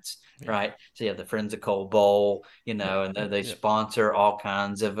events, right? So you have the Friends of Coal Bowl, and they sponsor all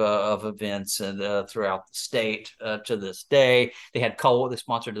kinds of events and throughout the state to this day. They had coal. They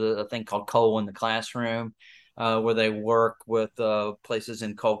sponsored a thing called Coal in the Classroom, where they work with places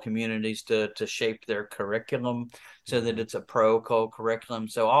in coal communities to shape their curriculum so that it's a pro-coal curriculum.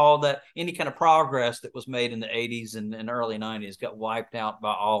 So all that, any kind of progress that was made in the 80s and early 90s got wiped out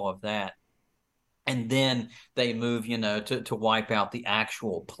by all of that. And then they move, to wipe out the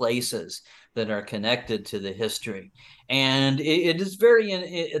actual places that are connected to the history. And it is very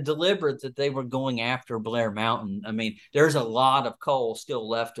deliberate that they were going after Blair Mountain. I mean, there's a lot of coal still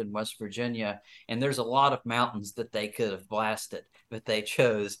left in West Virginia, and there's a lot of mountains that they could have blasted, but they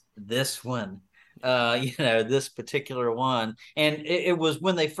chose this one. This particular one. And it was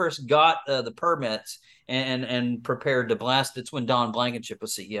when they first got the permits and prepared to blast. It's when Don Blankenship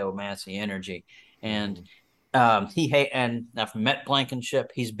was CEO of Massey Energy. And and I've met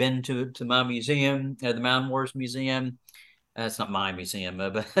Blankenship. He's been to my museum, the Mountain Wars Museum. It's not my museum,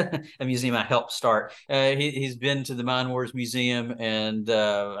 but a museum I helped start. He's been to the Mountain Wars Museum, and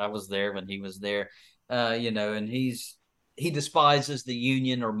I was there when he was there. And he despises the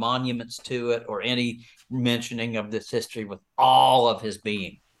Union or monuments to it or any mentioning of this history with all of his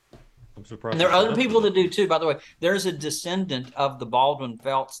being. I'm surprised. And there are other people that do too. By the way, there's a descendant of the Baldwin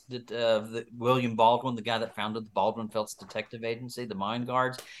Felts, William Baldwin, the guy that founded the Baldwin Felts Detective Agency, the Mine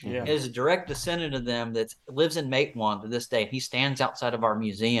Guards, is a direct descendant of them that lives in Matewan to this day. He stands outside of our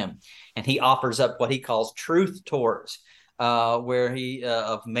museum, and he offers up what he calls truth tours, where he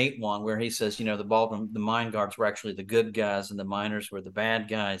of Matewan, where he says, the Mine Guards were actually the good guys, and the miners were the bad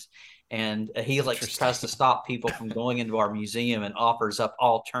guys. And he tries to stop people from going into our museum and offers up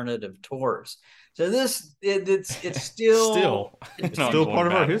alternative tours. So it's still part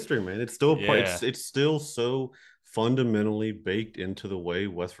of our history, man. It's still it's still so fundamentally baked into the way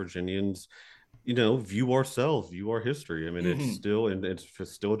West Virginians, view ourselves, view our history. I mean, it's still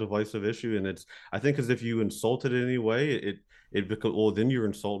a divisive issue, and I think as if you insult it in any way, it becomes, well, then you're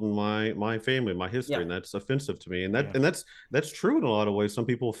insulting my family, my history, and that's offensive to me. And that's true in a lot of ways. Some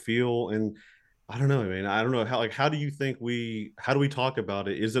people feel, and I don't know. I mean, I don't know how do you think how do we talk about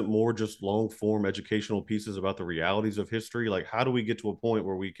it? Is it more just long form educational pieces about the realities of history? Like, how do we get to a point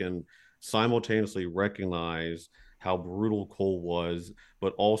where we can simultaneously recognize how brutal coal was,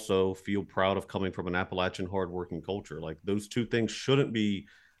 but also feel proud of coming from an Appalachian hardworking culture? Like, those two things shouldn't be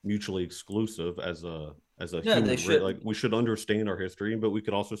mutually exclusive as a human. Like, we should understand our history, but we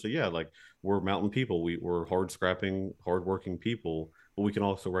could also say, we're mountain people. We're hardworking people, but we can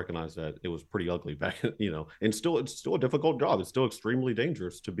also recognize that it was pretty ugly back, and it's still a difficult job. It's still extremely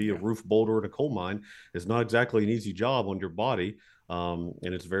dangerous to be a roof boulder in a coal mine. It's not exactly an easy job on your body. And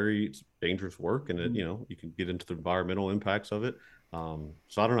it's dangerous work, and you can get into the environmental impacts of it.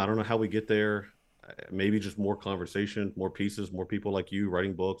 So I don't know how we get there. Maybe just more conversation, more pieces, more people like you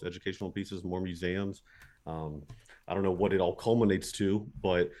writing books, educational pieces, more museums. I don't know what it all culminates to,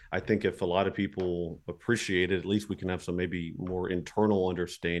 but I think if a lot of people appreciate it, at least we can have some maybe more internal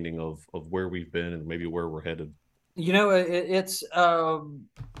understanding of where we've been and maybe where we're headed. It's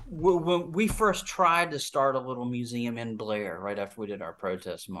when we first tried to start a little museum in Blair right after we did our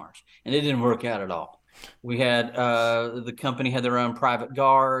protest march, and it didn't work out at all. We had the company had their own private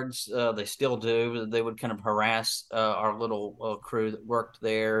guards. They still do. They would kind of harass our little crew that worked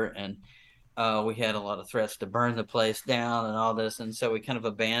there, and we had a lot of threats to burn the place down and all this. And so we kind of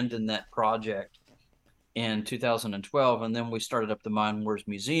abandoned that project in 2012. And then we started up the Mine Wars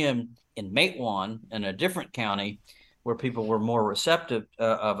Museum in Matewan in a different county where people were more receptive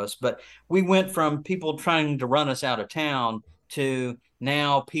of us. But we went from people trying to run us out of town to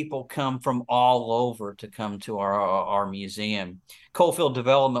now people come from all over to come to our museum. Coalfield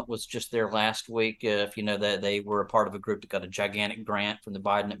Development was just there last week. If you know that, they were a part of a group that got a gigantic grant from the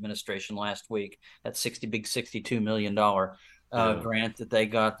Biden administration last week. That $62 million grant that they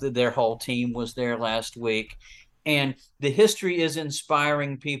got. Their whole team was there last week. And the history is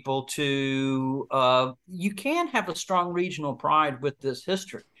inspiring people to, you can have a strong regional pride with this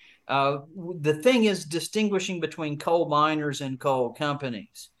history. The thing is distinguishing between coal miners and coal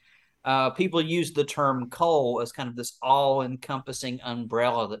companies. People use the term coal as kind of this all-encompassing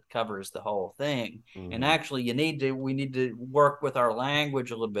umbrella that covers the whole thing. Mm-hmm. And actually, we need to work with our language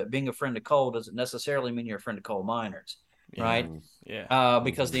a little bit. Being a friend of coal doesn't necessarily mean you're a friend of coal miners, right? Yeah.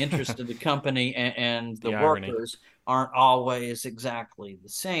 Because the interest of the company and the workers aren't always exactly the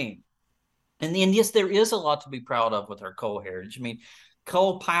same. And yes, there is a lot to be proud of with our coal heritage. I mean,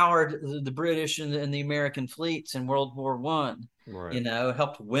 coal powered the British and the American fleets in World War I. Right.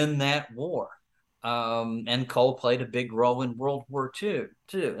 Helped win that war. And coal played a big role in World War II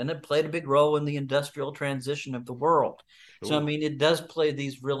too, and it played a big role in the industrial transition of the world. Cool. So I mean, it does play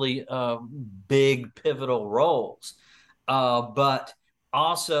these really big pivotal roles, but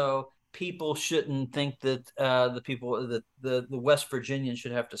also people shouldn't think that the West Virginians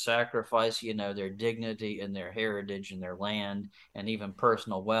should have to sacrifice, their dignity and their heritage and their land and even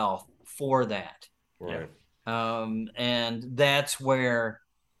personal wealth for that. Right. And that's where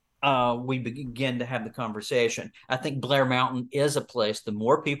we begin to have the conversation. I think Blair Mountain is a place, the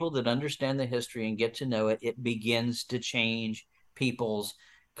more people that understand the history and get to know it, it begins to change people's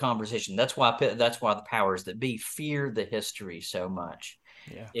conversation. That's why the powers that be fear the history so much.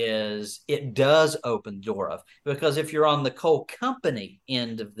 Yeah. Is it does open the door of, because if you're on the coal company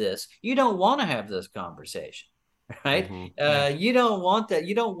end of this, you don't want to have this conversation, right? You don't want that.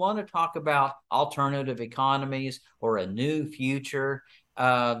 You don't want to talk about alternative economies or a new future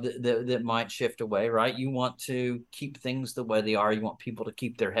that might shift away, right? You want to keep things the way they are. You want people to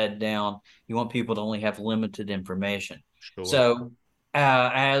keep their head down. You want people to only have limited information. Sure. So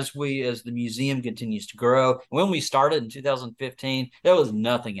as the museum continues to grow, when we started in 2015, there was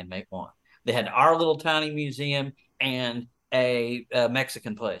nothing in Matewan. They had our little tiny museum and a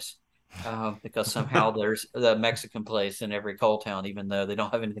Mexican place. Because somehow there's the Mexican place in every coal town, even though they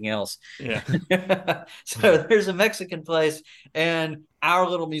don't have anything else. Yeah. So there's a Mexican place and our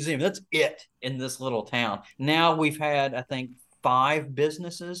little museum. That's it in this little town. Now we've had, I think, 5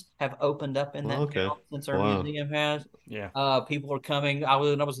 businesses have opened up in that town since our museum has. Yeah. People are coming. I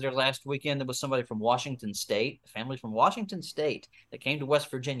was there last weekend. There was somebody from Washington State, families from Washington State that came to West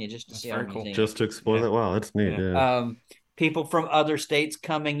Virginia just to see our museum. Just to explore that. Wow, that's neat. Yeah. People from other states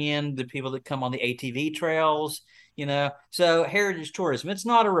coming in, the people that come on the ATV trails, so heritage tourism, it's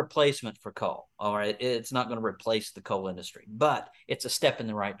not a replacement for coal. All right. It's not going to replace the coal industry, but it's a step in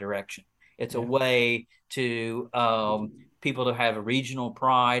the right direction. It's a way to people to have a regional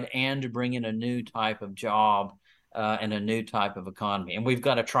pride and to bring in a new type of job and a new type of economy. And we've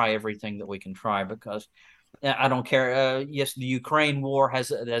got to try everything that we can try, because I don't care. Yes, the Ukraine war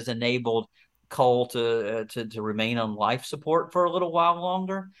has enabled coal to remain on life support for a little while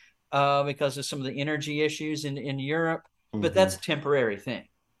longer because of some of the energy issues in Europe, but that's a temporary thing.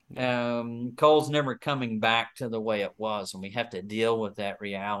 Coal's never coming back to the way it was, and we have to deal with that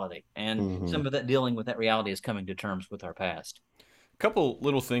reality. And some of that dealing with that reality is coming to terms with our past. A couple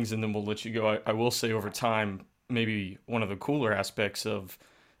little things, and then we'll let you go. I will say, over time, maybe one of the cooler aspects of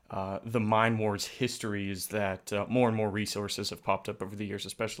the Mine Wars history is that more and more resources have popped up over the years,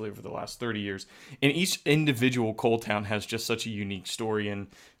 especially over the last 30 years. And each individual coal town has just such a unique story. And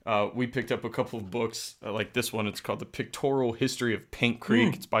we picked up a couple of books like this one. It's called The Pictorial History of Paint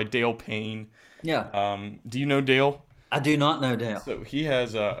Creek. It's by Dale Payne. Yeah. Do you know Dale? I do not know Dale. So he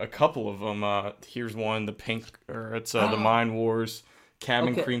has a couple of them. Here's one, the Mine Wars,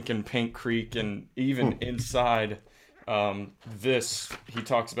 Cabin Creek and Paint Creek, and even inside this, he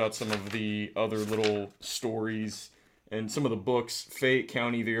talks about some of the other little stories and some of the books. Fayette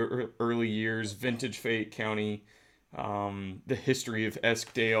County, the early years, Vintage Fayette County, the history of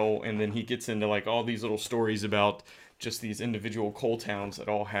Eskdale, and then he gets into like all these little stories about just these individual coal towns that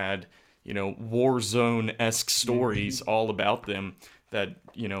all had, war zone-esque stories all about them that,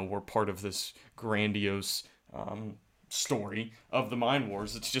 were part of this grandiose story of the Mine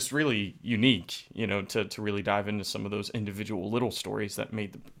Wars. It's just really unique, to really dive into some of those individual little stories that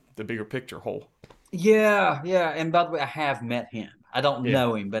made the bigger picture whole. Yeah. And by the way, I have met him. I don't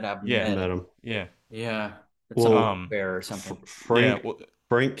know him, but I've met him. Yeah. It's a bear or something.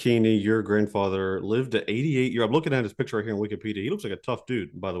 Frank Keeney, your grandfather, lived to 88 years. I'm looking at his picture right here on Wikipedia. He looks like a tough dude,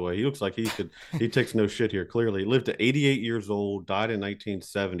 by the way. He looks like he takes no shit here, clearly. He lived to 88 years old, died in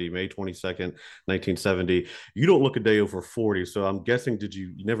 1970, May 22nd, 1970. You don't look a day over 40, so I'm guessing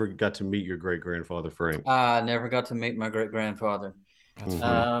you never got to meet your great-grandfather, Frank? I never got to meet my great-grandfather.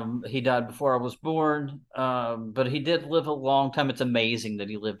 He died before I was born, but he did live a long time. It's amazing that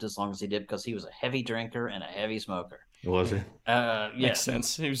he lived as long as he did, because he was a heavy drinker and a heavy smoker. Was he? Makes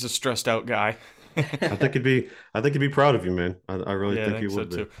sense. He was a stressed out guy. I think he'd be proud of you, man. I really think he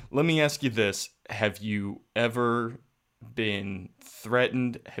would so too. Let me ask you this: have you ever been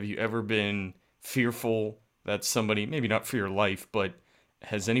threatened? Have you ever been fearful that somebody, maybe not for your life, but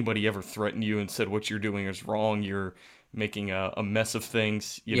has anybody ever threatened you and said what you're doing is wrong? You're making a mess of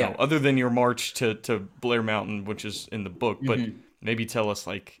things, other than your march to Blair Mountain, which is in the book, but maybe tell us,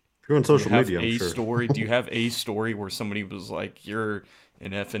 like, you're on social media, I'm sure. Story. Do you have a story where somebody was like, you're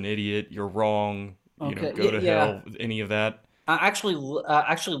an effing idiot, you're wrong, go to hell, any of that? I actually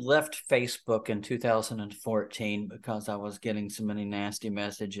left Facebook in 2014 because I was getting so many nasty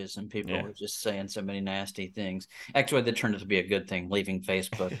messages and people were just saying so many nasty things. Actually, that turned out to be a good thing, leaving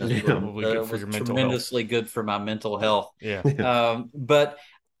Facebook. Probably good for your mental health. Tremendously good for my mental health. Yeah.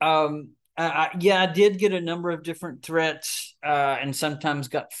 I did get a number of different threats and sometimes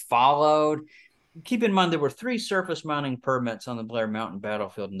got followed. Keep in mind, there were 3 surface mining permits on the Blair Mountain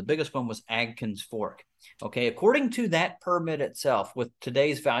battlefield, and the biggest one was Adkins Fork. Okay, according to that permit itself, with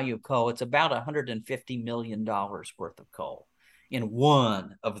today's value of coal, it's about $150 million worth of coal. in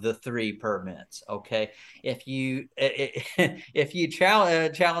one of the 3 permits. Okay, if you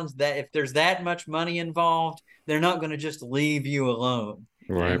challenge that, if there's that much money involved, they're not going to just leave you alone.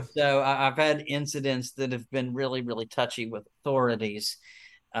 Right. And so I've had incidents that have been really, really touchy with authorities,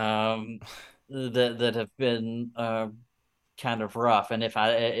 that have been kind of rough. And if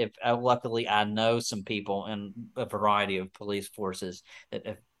luckily I know some people in a variety of police forces that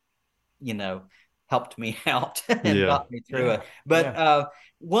have, helped me out and got me through it. But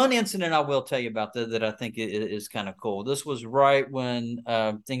one incident I will tell you about that I think is kind of cool. This was right when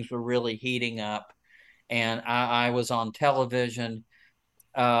things were really heating up, and I was on television.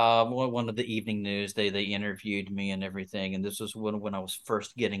 One of the evening news, they interviewed me and everything, and this was when I was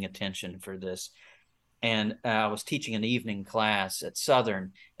first getting attention for this. And I was teaching an evening class at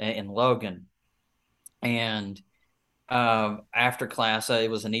Southern in Logan, and after class, I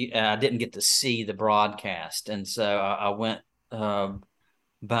didn't get to see the broadcast, and so I went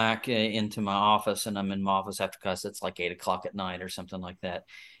back into my office, and I'm in my office after class. It's like 8:00 at night or something like that,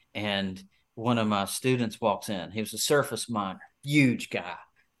 and one of my students walks in. He was a surface miner, huge guy,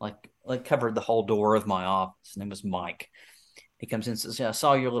 like covered the whole door of my office. His name was Mike. He comes in and says, I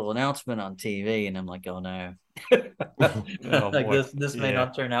saw your little announcement on TV. And I'm like, oh, no. This may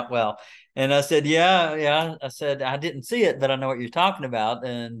not turn out well. And I said, yeah. I said, I didn't see it, but I know what you're talking about,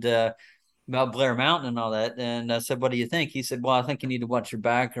 and about Blair Mountain and all that. And I said, what do you think? He said, well, I think you need to watch your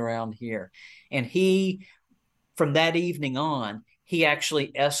back around here. And he, from that evening on, he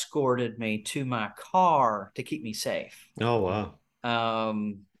actually escorted me to my car to keep me safe. Oh, wow.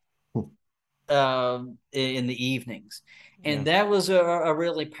 In the evenings. And that was a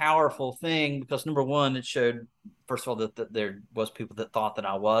really powerful thing, because number one, it showed, first of all, that there was people that thought that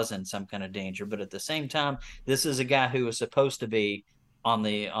I was in some kind of danger. But at the same time, this is a guy who was supposed to be on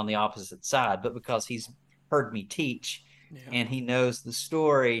the opposite side, but because he's heard me teach and he knows the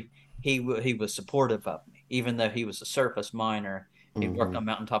story, he was supportive of me, even though he was a surface miner. He worked on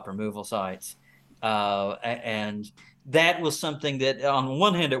mountaintop removal sites. And that was something that, on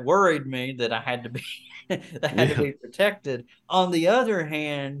one hand, it worried me that I had to be to be protected. On the other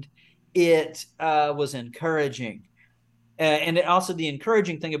hand, it was encouraging. And also, the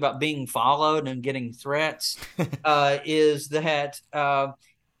encouraging thing about being followed and getting threats is that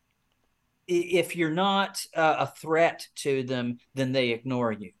if you're not a threat to them, then they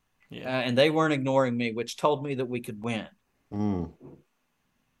ignore you. And they weren't ignoring me, which told me that we could win.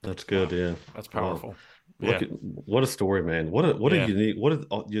 That's good. Yeah, that's powerful. What a story, man. What a unique,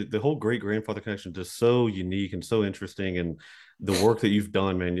 the whole great grandfather connection, just so unique and so interesting. And the work that you've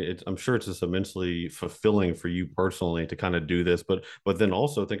done, man, I'm sure it's just immensely fulfilling for you personally to kind of do this, but then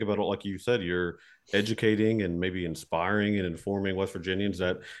also think about it, like you said, you're educating and maybe inspiring and informing West Virginians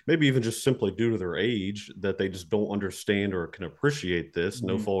that maybe even just simply due to their age, that they just don't understand or can appreciate this,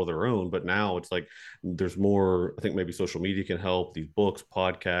 no fault of their own. But now it's like there's more. I think maybe social media can help, these books,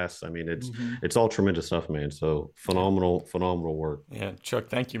 podcasts. I mean, it's all tremendous stuff, man. So phenomenal work. Yeah, Chuck,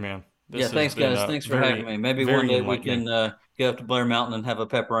 thank you, man. Thanks, guys. Thanks for having me. Maybe one day we can go up to Blair Mountain and have a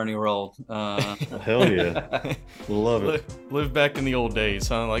pepperoni roll. Hell yeah. Love it. Live back in the old days,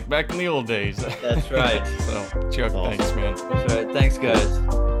 huh? Like back in the old days. That's right. So, Chuck, thanks, man. That's right. Thanks,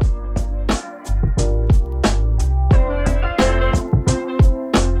 guys.